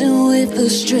dancing with a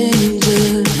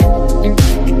stranger.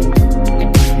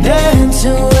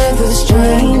 Dancing with a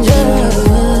stranger.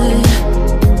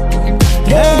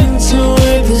 Dancing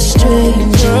with a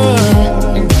stranger.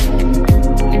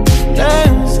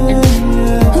 Dancing,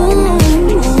 yeah. Ooh,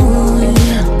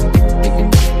 yeah.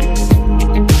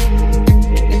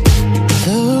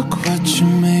 Look what you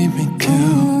made me do.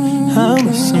 I'm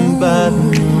with somebody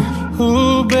new.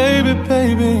 Ooh, baby,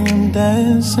 baby, I'm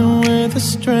dancing with a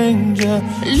stranger.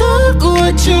 Look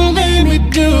what you made me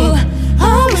do.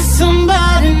 I'm with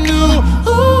somebody new.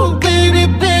 Ooh, baby,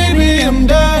 baby, I'm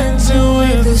dancing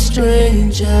with a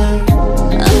stranger.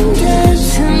 I'm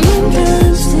dancing, I'm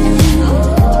dancing.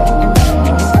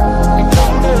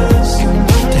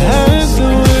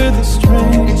 Dancing with a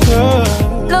stranger.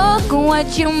 Look what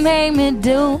you made me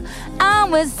do.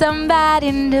 I'm with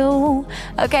somebody new.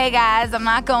 Okay, guys, I'm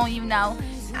not going,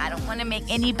 I don't want to make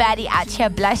anybody out here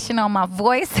blushing on my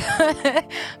voice.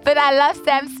 But I love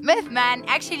Sam Smith, man.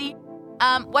 Actually,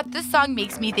 what this song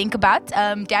makes me think about,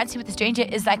 Dancing with a Stranger,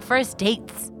 is like first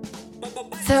dates.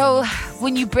 So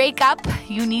when you break up,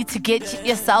 you need to get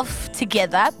yourself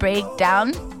together, break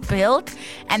down, build,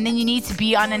 and then you need to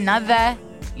be on another,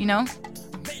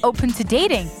 open to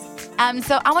dating.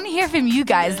 So I want to hear from you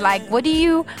guys. Like,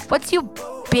 what's your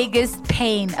biggest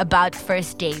pain about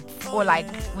first dates, or like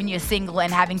when you're single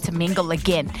and having to mingle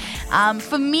again?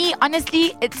 For me,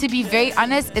 honestly, to be very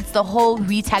honest, it's the whole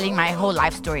retelling my whole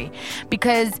life story,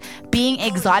 because being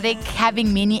exotic,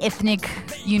 having many ethnic,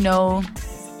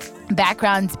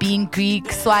 backgrounds, being Greek,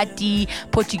 Swati,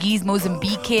 Portuguese,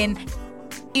 Mozambican,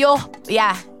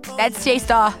 that's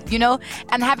J-Star,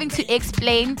 and having to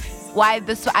explain why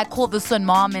I call this one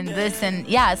mom and this, and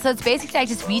so it's basically like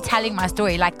just retelling my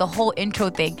story, like the whole intro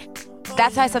thing.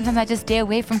 That's why sometimes I just stay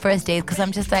away from first dates, because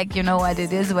I'm just like, what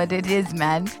it is,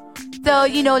 man. So,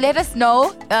 let us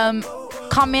know,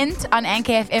 comment on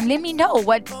Anchor FM, let me know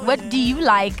what do you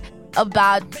like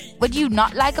about, what do you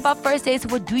not like about first dates?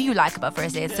 What do you like about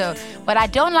first dates? So what I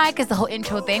don't like is the whole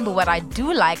intro thing, but what I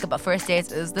do like about first dates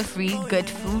is the free good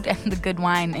food and the good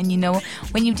wine. And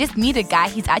when you just meet a guy,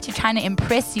 he's actually trying to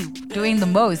impress you, doing the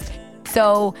most.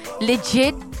 So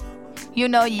legit, you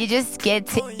just get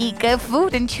to eat good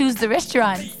food and choose the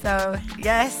restaurant. So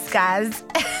yes, guys,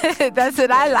 that's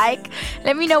what I like.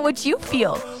 Let me know what you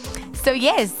feel. So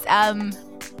yes,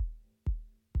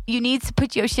 you need to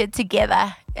put your shit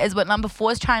together, is what number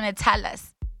 4 is trying to tell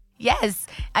us. Yes,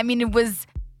 it was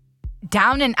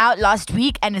down and out last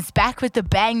week, and it's back with a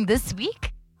bang this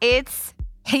week. It's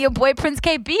your boy Prince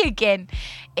KB again.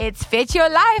 It's Fit Your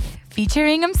Life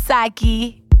featuring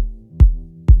Msaki.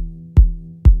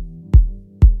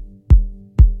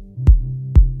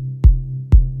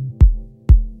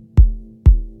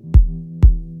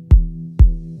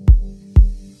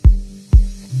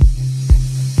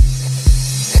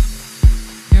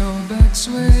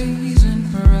 Sways in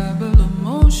parabola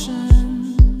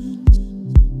motion,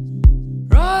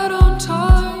 right on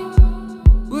time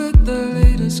with the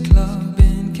latest club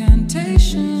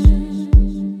incantation.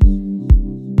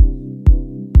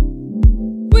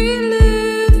 We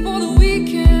live for the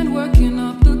weekend, working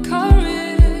up the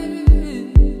courage.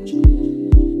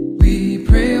 We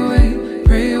pray away,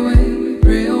 pray away,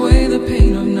 pray away the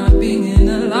pain of not being in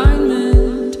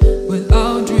alignment with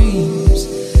our dreams.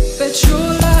 Bet your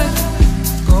life,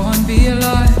 be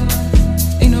alive.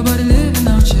 Ain't nobody living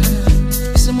out here.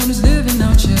 Be someone who's living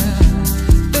out here.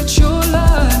 Bet your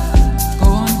life, go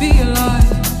on, be alive.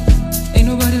 Ain't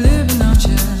nobody living out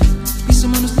here. Be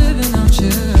someone who's living out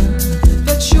here.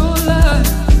 Bet your life,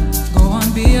 go on,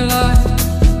 be alive.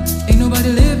 Ain't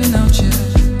nobody living out here.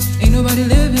 Ain't nobody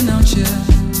living out here.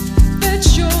 Bet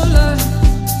your life,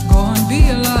 go on, be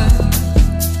alive.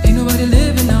 Ain't nobody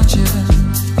living out here.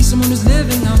 Be someone who's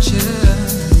living out here.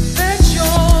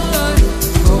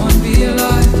 Be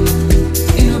alive.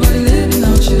 Ain't nobody living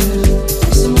out here.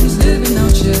 Someone who's living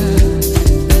out here.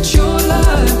 Bet your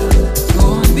life, go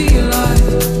on, be alive.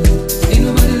 Ain't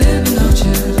nobody living out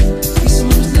here. Be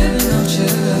someone who's living out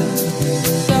here.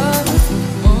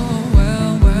 Oh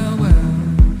well, well, well,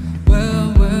 well,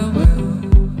 well, well.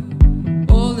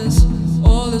 All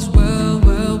is well,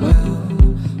 well, well,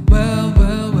 well,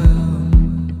 well, well.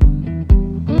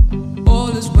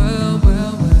 All is well,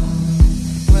 well, well.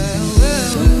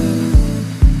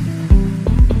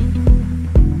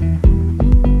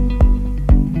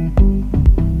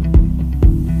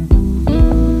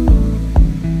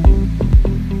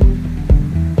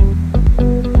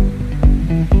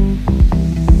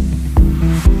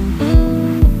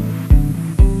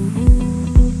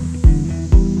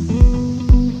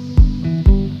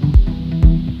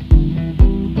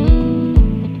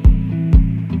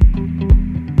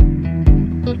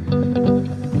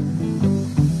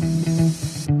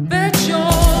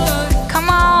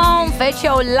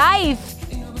 Your life.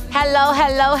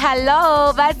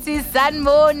 Hello. Batsi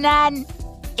Sanmonan.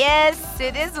 Yes,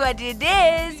 it is what it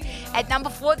is. At number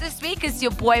 4 this week is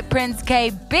your boy Prince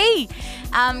KB.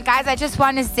 Guys, I just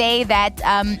want to say that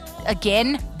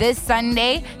again, this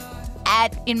Sunday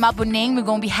in Maboneng, we're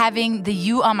going to be having the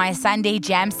You Are My Sunday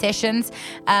jam sessions.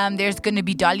 There's going to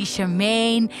be Dolly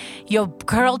Charmaine, your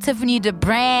girl Tiffany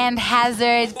DeBrand,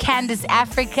 Hazard, Candace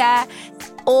Africa,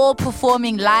 all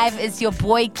performing live. It's your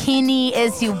boy Kenny,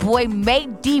 it's your boy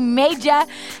Mate D Major.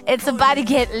 It's about to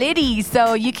get litty.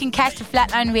 So you can catch the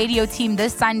Flatline Radio team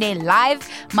this Sunday live.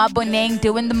 Maboneng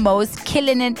doing the most,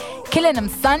 killing them,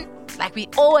 son, like we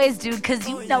always do, because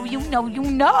you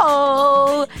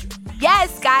know.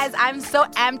 Yes, guys, I'm so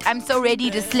amped. I'm so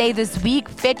ready to slay this week.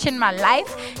 Fetching my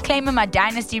life, claiming my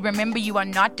dynasty. Remember, you are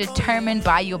not determined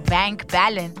by your bank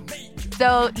balance.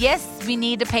 So, yes, we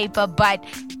need the paper, but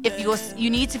if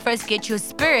you need to first get your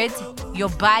spirit, your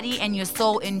body, and your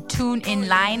soul in tune, in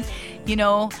line,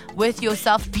 with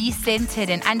yourself. Be centered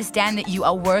and understand that you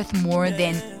are worth more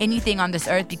than anything on this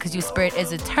earth because your spirit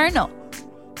is eternal.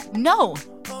 No.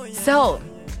 So,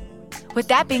 with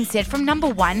that being said, from number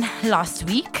 1 last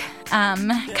week,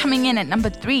 coming in at number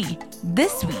 3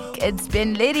 this week, it's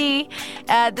been Liddy.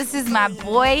 This is my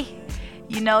boy.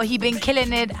 He been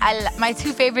killing it. My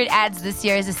 2 favorite ads this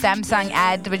year is the Samsung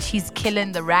ad, which he's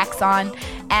killing the racks on,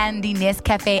 and the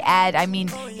Nescafe ad. I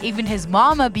mean, even his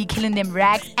mama be killing them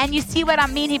racks. And you see what I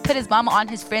mean? He put his mama on,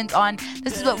 his friends on.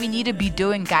 This is what we need to be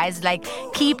doing, guys. Like,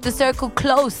 keep the circle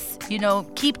close.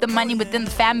 Keep the money within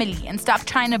the family and stop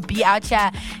trying to be out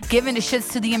here giving the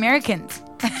shits to the Americans.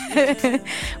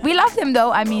 We love them,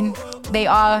 though. I mean, they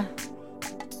are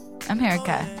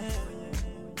America.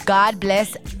 God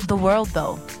bless the world,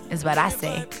 though, is what I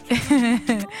say.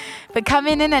 But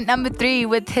coming in at number 3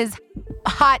 with his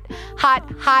hot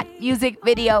music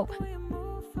video,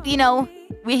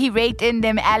 where he raked in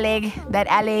that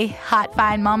LA hot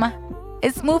fine mama.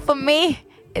 It's Smooth for Me.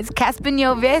 It's Casper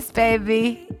Nyovest,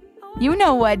 baby. You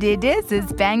know what it is.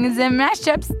 It's bangers and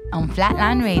mashups on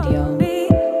Flatline Radio.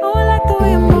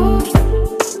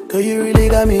 Girl, you really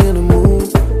got me in the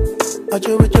mood. Out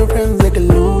you with your friends like a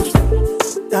lose.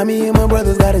 Now me and my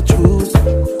brothers gotta choose.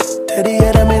 Teddy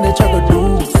had them in the chocolate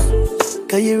dudes.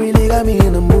 Girl, you really got me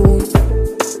in the mood.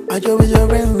 Out you with your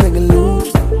friends like a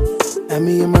lose. Now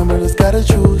me and my brothers gotta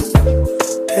choose.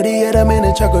 Teddy had them in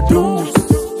the chocolate dudes.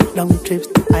 Long trips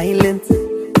to islands.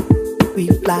 We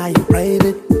fly in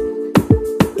private.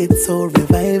 It's so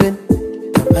reviving.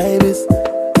 The vibe is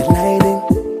delighting.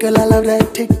 Girl, I love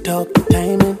that TikTok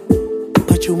timing.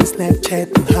 Put you on Snapchat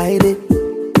and hide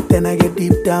it. Then I get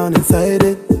deep down inside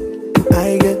it.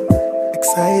 I get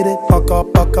excited.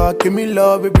 Paka, give me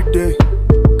love every day.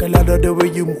 Girl, I love the way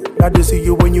you move. I just see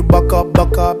you when you back up,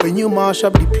 and you mash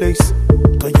up the place.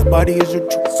 Cause your body is your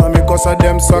truth. So me cause a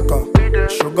damn sucker.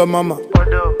 Sugar mama,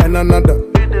 and another.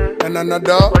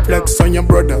 Flex on your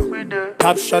brother.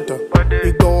 Top shutter.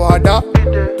 We go harder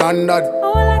than that.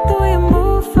 Oh, I like the way you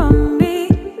move for me.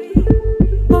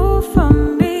 Move for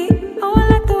me. Oh, I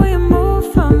like the way you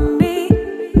move for me.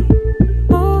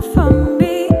 Move for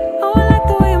me. Oh, I like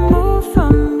the way you move for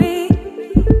me.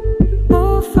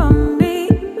 Move for me.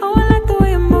 Oh, I like the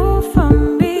way you move for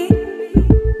me.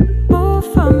 Move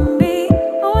for me.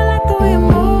 Oh, I like the way you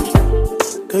move.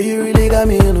 Girl, you really got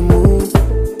me in the mood.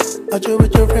 Out you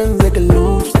with your friends like a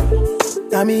lose.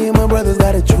 Now me and my brothers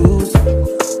gotta choose.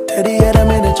 Teddy had them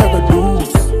in the chocolate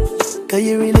dudes. Girl,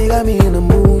 you really got me in the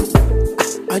mood.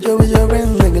 Out you with your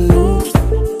friends like a lose.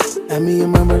 Now me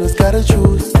and my brothers gotta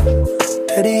choose.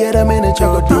 Teddy had them in the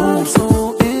chocolate dudes.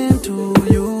 So into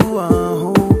you, I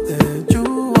hope that you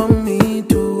want me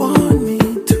to. Want me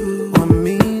to. Want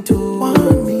me to.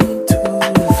 Want me to.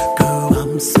 Girl,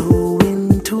 I'm so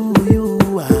into you.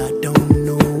 I don't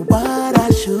know what I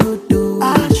should do.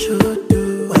 What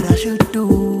I should do.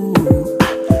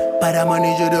 But I'ma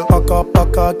need you to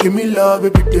paka, give me love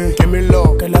every day. Give me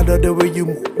love. Girl, I love the way you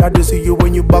move. I just see you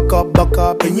when you back up,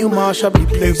 and you mash up the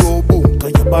place. Go boom.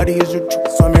 Cause your body is your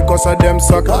truth. So me cause a damn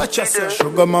sucker.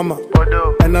 Sugar mama,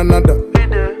 and another.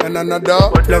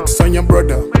 Flex on your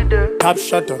brother. Top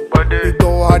shutter. We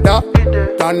go harder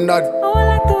than that. Oh, I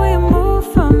like the way you move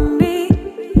for me.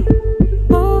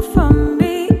 Move for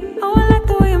me. Oh, I like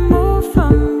the way you move for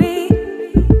me.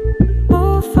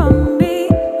 Move for me.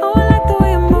 Oh, I like the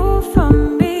way you move for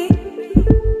me.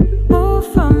 Move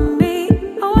for me.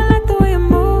 Oh, I like the way you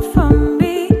move for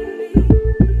me.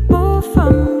 Move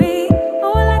for me.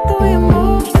 Oh, I like the way you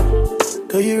move.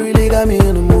 Girl, you really got me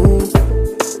in the mood.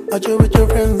 Out you with your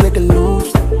friends like a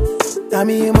lose. Now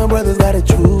me and my brothers gotta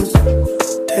choose.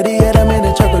 Teddy had them in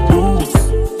the chocolate dudes.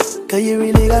 Girl, you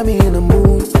really got me in the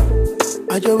mood.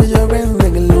 Out you with your friends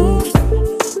like a lose.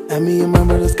 Now me and my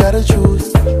brothers gotta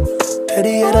choose.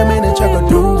 Teddy had them in the chocolate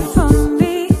dudes.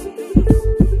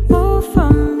 Move for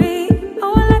me.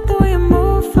 Oh, I like the way you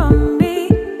move for me.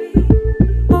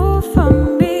 Move for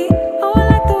me. Oh, I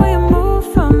like the way you move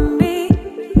for me.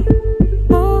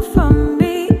 Move for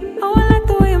me. Oh, I like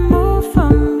the way you move for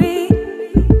me.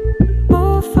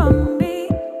 Move for me.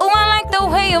 Oh, I like the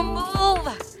way you move.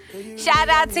 Shout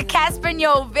out to Casper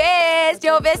Nyovest.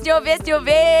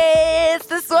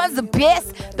 This one's the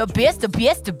best.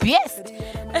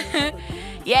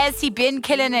 Yes, he been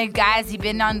killing it, guys. He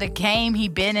been on the game. He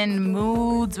been in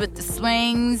moods with the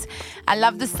swings. I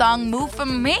love the song Move For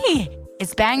Me.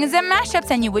 It's Bangers and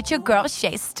Mashups, and you're with your girl,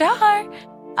 Shay Star.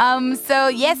 So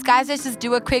yes, guys, let's just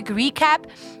do a quick recap.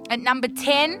 At number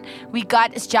 10, we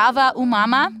got Sjava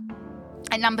Umama.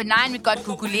 At number 9, we got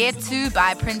Guguletu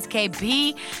by Prince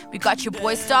KB. We got your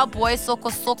boy Starboy Soko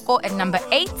Soko at number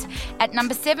 8. At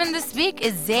number 7 this week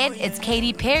is Zed. It's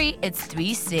Katy Perry. It's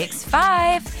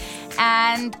 365.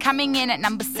 And coming in at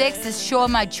number 6 is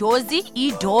Shoma Josie,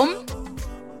 Idom.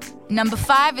 Number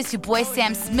 5 is your boy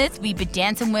Sam Smith. We Be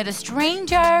Dancing With a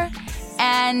Stranger.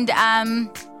 And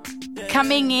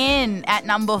coming in at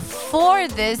number 4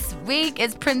 this week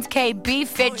is Prince KB,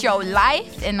 Fit Your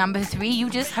Life. And number 3, you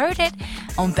just heard it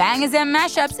on Bangers and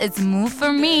Mashups, it's Move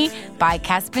For Me by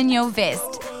Caspin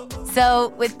Jovest. So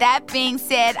with that being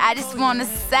said, I just want to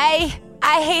say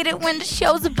I hate it when the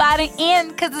show's about to end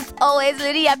because it's always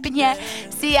litty up in here.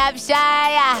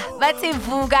 Siyabshaya, bathi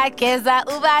vuka keza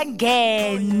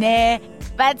ubangene.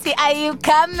 Bathi, are you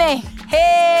coming?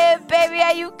 Hey, baby,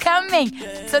 are you coming?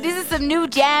 So these are some new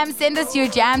jams. Send us your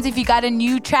jams if you got a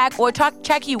new track or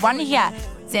track you want to hear.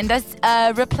 Send us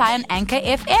a reply on Anchor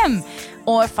FM.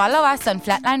 Or follow us on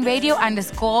Flatline Radio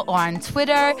 _ or on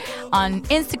Twitter, on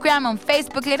Instagram, on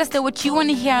Facebook. Let us know what you want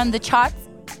to hear on the charts.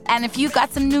 And if you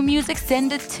got some new music,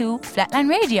 send it to Flatline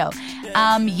Radio.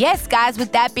 Yes, guys,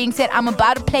 with that being said, I'm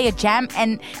about to play a jam.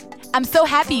 And I'm so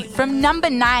happy. From number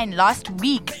 9 last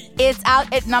week, it's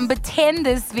out at number 10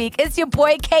 this week. It's your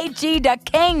boy KG the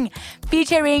King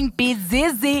featuring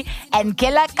Bizizi and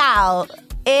Killer Cow.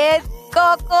 It's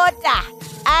Kokota.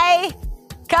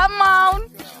 Come on.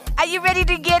 Are you ready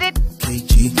to get it?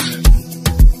 KG.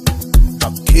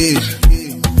 Okay.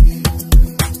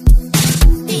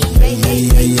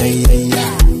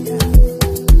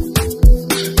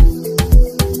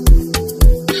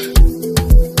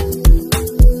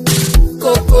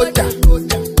 Kokota.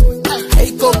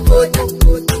 Hey, Kokota.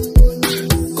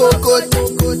 Kokota.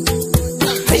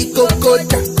 Hey,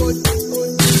 Kokota.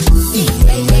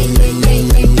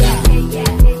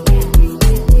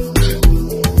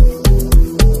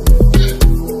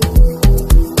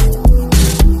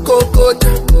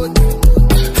 Kokota,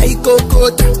 hey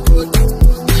Kokota,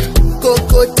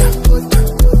 Kokota,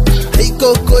 hey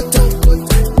Kokota,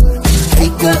 hey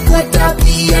Kokota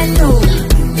piano,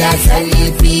 Dasali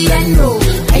piano,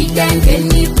 hey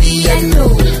Dangani piano,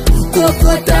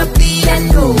 Kokota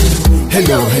piano.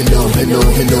 Hello, hello, hello,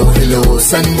 hello, hello,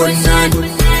 Sanbonan.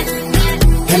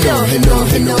 Hello, hello,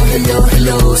 hello, hello,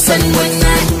 hello,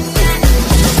 Sanbonan.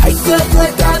 Hey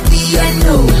Kokota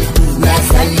piano.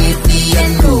 Nasali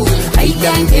piano, I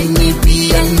dangani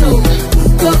piano,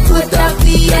 Kokota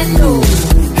piano.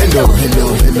 Hello, hello,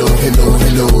 hello, hello,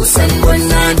 hello,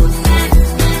 Sanbonan.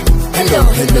 Hello,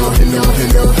 hello, hello,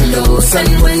 hello, hello,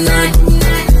 Sanbonan.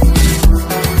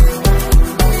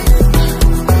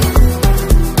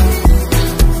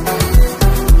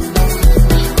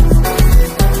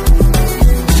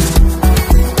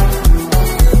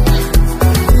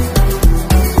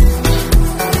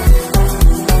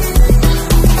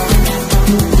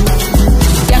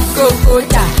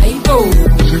 Yakokota, hey ho,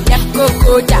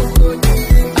 Yakokota,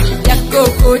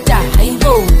 Yakokota, hey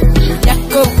ho,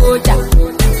 Yakokota.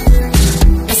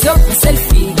 I saw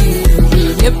myself in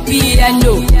the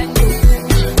piano.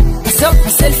 I saw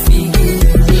myself in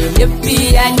the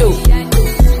piano.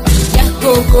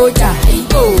 Yakokota, hey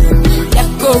ho,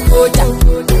 Yakokota,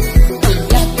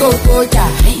 Yakokota,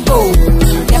 hey ho,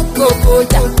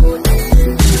 Yakokota.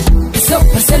 I saw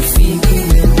myself in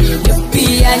the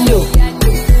piano.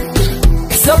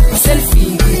 So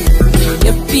selfie,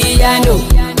 the piano.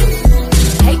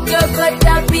 Hey,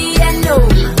 Kokota piano,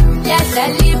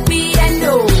 Dasali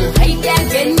piano. Hey,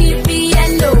 Dangani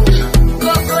piano,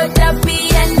 Kokota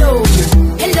piano.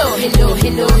 Hello, hello,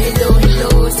 hello, hello, hello,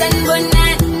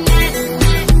 Sanbonan.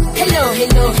 Hello,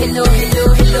 hello, hello, hello,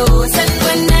 hello,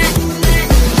 Sanbonan.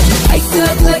 Hey,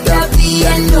 Kokota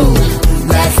piano,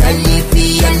 Dasali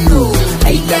piano.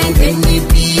 Hey, Dangani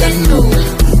piano,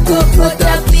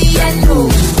 Kokota piano.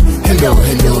 Hello,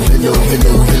 hello, hello,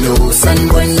 hello, hello,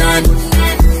 Sanbonan.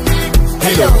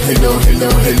 Hello, hello, hello,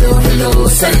 hello, hello,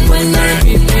 Sanbonan.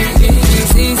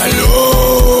 Hello.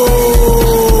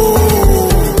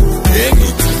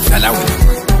 Hello.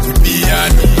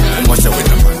 Piano. Almost with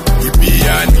them.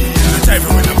 Piano. Type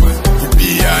with them.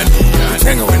 Piano.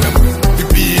 Hang with them.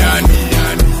 Piano.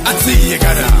 I see you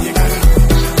got it.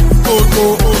 Go, go,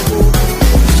 go, go.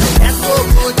 Go,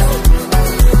 go, go.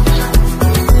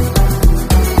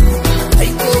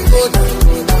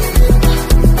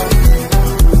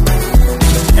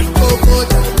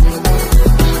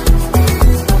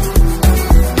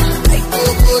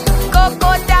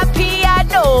 Kokota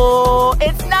piano.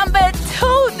 It's number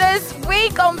 2 this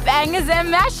week on Bangers and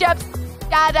Mashups.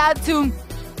 Shout out to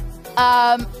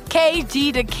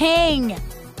KG the King.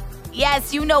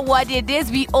 Yes, you know what it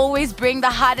is. We always bring the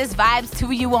hottest vibes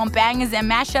to you on bangers and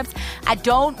mashups. I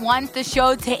don't want the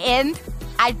show to end.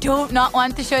 I do not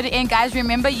want the show to end. Guys,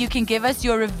 remember, you can give us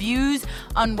your reviews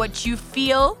on what you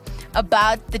feel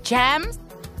about the jams.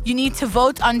 You need to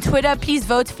vote on Twitter. Please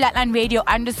vote Flatline Radio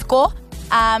 _.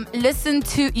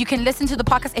 You can listen to the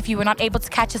podcast if you were not able to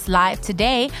catch us live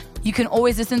today. You can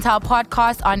always listen to our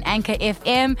podcast on Anchor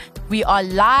FM. We are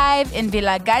live in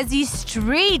Vilagazi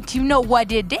Street. You know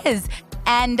what it is.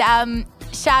 And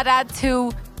shout out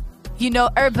to,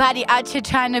 everybody out here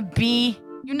trying to be,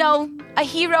 a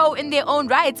hero in their own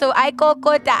right. So I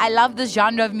love this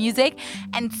genre of music.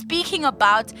 And speaking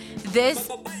about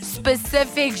this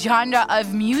specific genre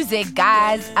of music,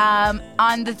 guys,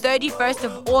 on the 31st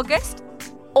of August,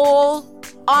 all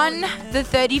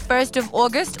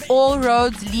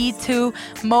roads lead to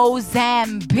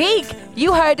Mozambique.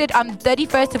 You heard it, on the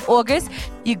 31st of August.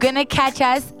 You're gonna catch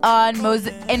us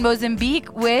in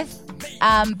Mozambique with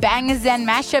bangers and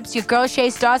mashups. Your girl Shay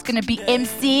Star is gonna be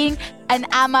emceeing an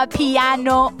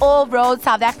Amapiano. All roads,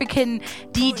 South African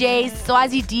DJs,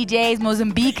 Swazi DJs,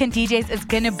 Mozambican DJs. It's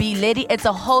gonna be litty. It's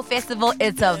a whole festival.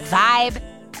 It's a vibe,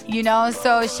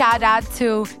 So shout out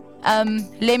to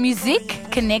Le Musique,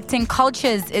 Connecting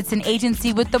Cultures. It's an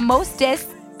agency with the mostest.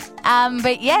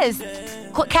 But yes,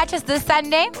 catch us this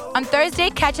Sunday. On Thursday,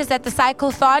 catch us at the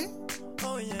Cyclothon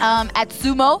at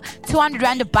Sumo. 200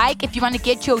 Rand a bike. If you want to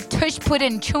get your tush put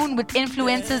in tune with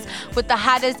influencers with the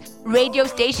hottest radio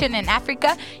station in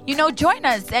Africa, join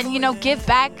us and, give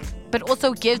back, but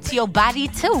also give to your body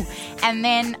too. And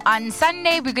then on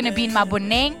Sunday, we're going to be in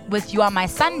Maboneng with You Are My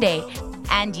Sunday.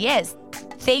 And yes,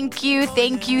 thank you.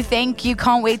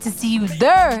 Can't wait to see you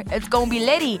there. It's going to be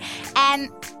litty. And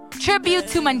tribute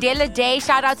to Mandela Day.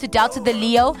 Shout out to Delta the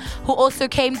Leo, who also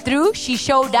came through. She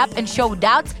showed up and showed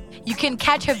out. You can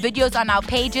catch her videos on our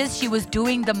pages. She was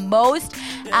doing the most.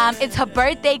 It's her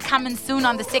birthday coming soon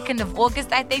on the 2nd of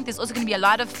August, I think. There's also going to be a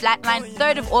lot of Flatline,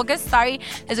 3rd of August, sorry.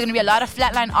 There's going to be a lot of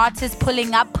Flatline artists pulling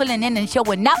in and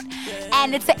showing out.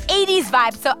 And it's an 80s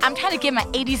vibe. So I'm trying to get my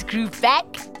 80s groove back.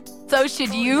 So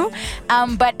should you.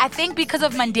 But I think because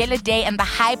of Mandela Day and the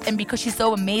hype, and because she's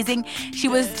so amazing, she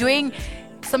was doing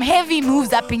some heavy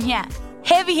moves up in here.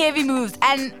 Heavy moves.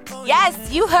 And yes,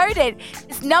 you heard it.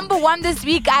 It's #1 this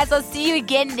week, guys. I'll see you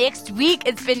again next week.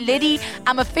 It's been litty.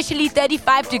 I'm officially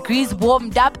 35 degrees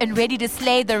warmed up and ready to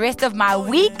slay the rest of my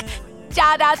week.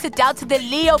 Shout out to Delta the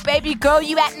Leo, baby girl.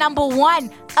 You at #1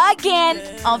 again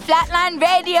on Flatline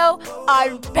Radio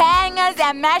on bangers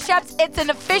and mashups. It's an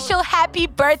official happy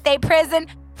birthday present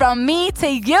from me to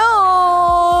you.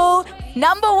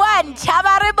 #1,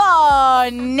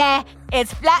 Chabaribon.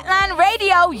 It's Flatline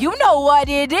Radio. You know what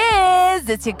it is.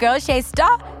 It's your girl Shay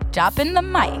Star. Dropping the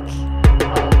mic.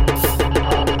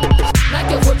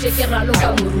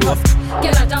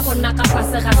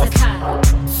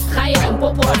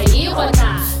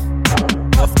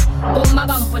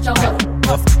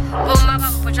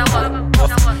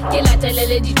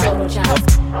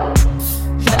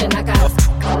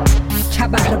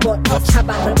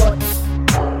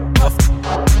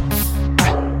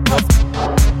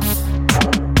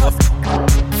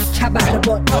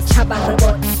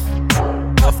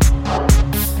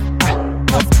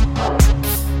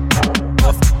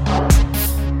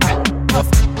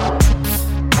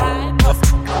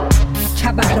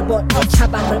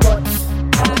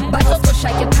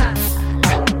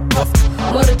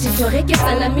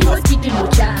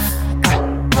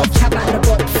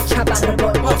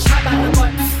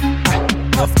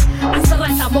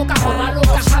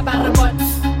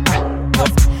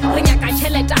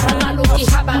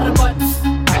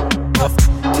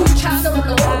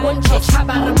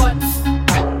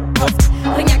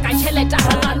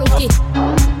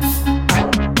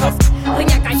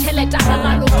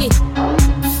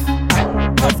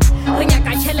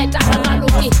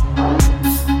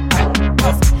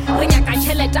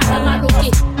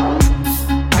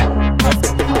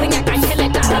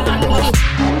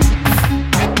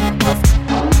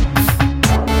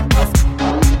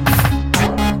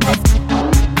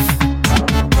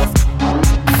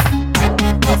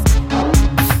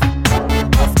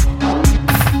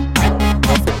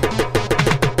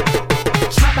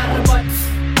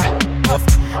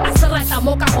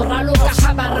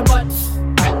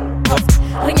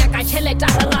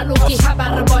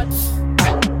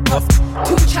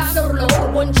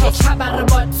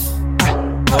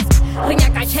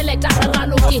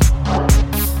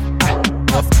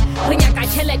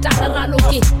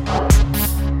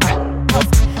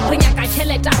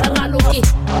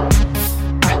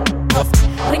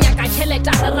 Re nyaka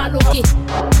tšhelete re raloke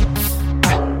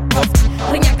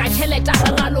Re nyaka tšhelete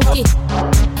re raloke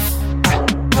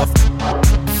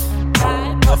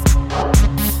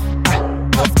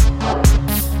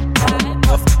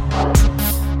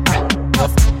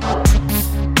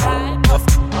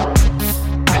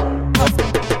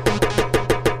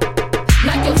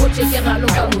Na ke gotse ke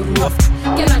raloka moruo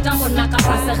Ke rata go nna ka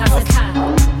fase ga setlhare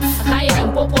Ga e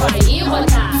Limpopo ga e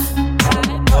gotla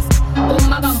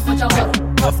Bomma ba mpotsa gore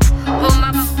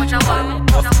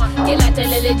Ke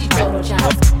latelele ditoro tša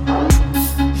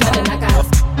Jwale naka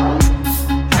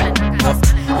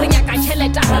Re nyaka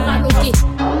tšhelete re raloke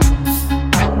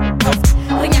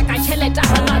Re nyaka tšhelete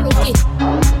re raloke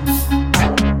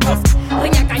Re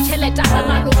nyaka tšhelete re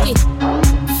raloke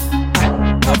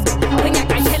Re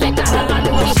nyaka tšhelete re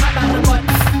raloke Shaba re bon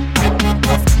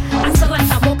A se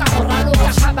rata mo ka go raloka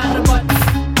Shaba re bon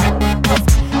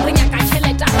Re nyaka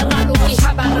tšhelete re raloke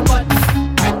Shaba re bon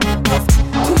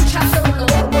Thuša serolo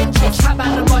gore bontšhe Shaba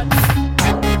re bon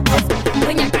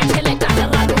Re nyaka tšhelete re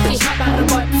raloke Shaba re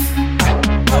bon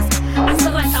A se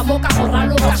rata mo ka go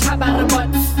raloka Shaba re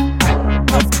bon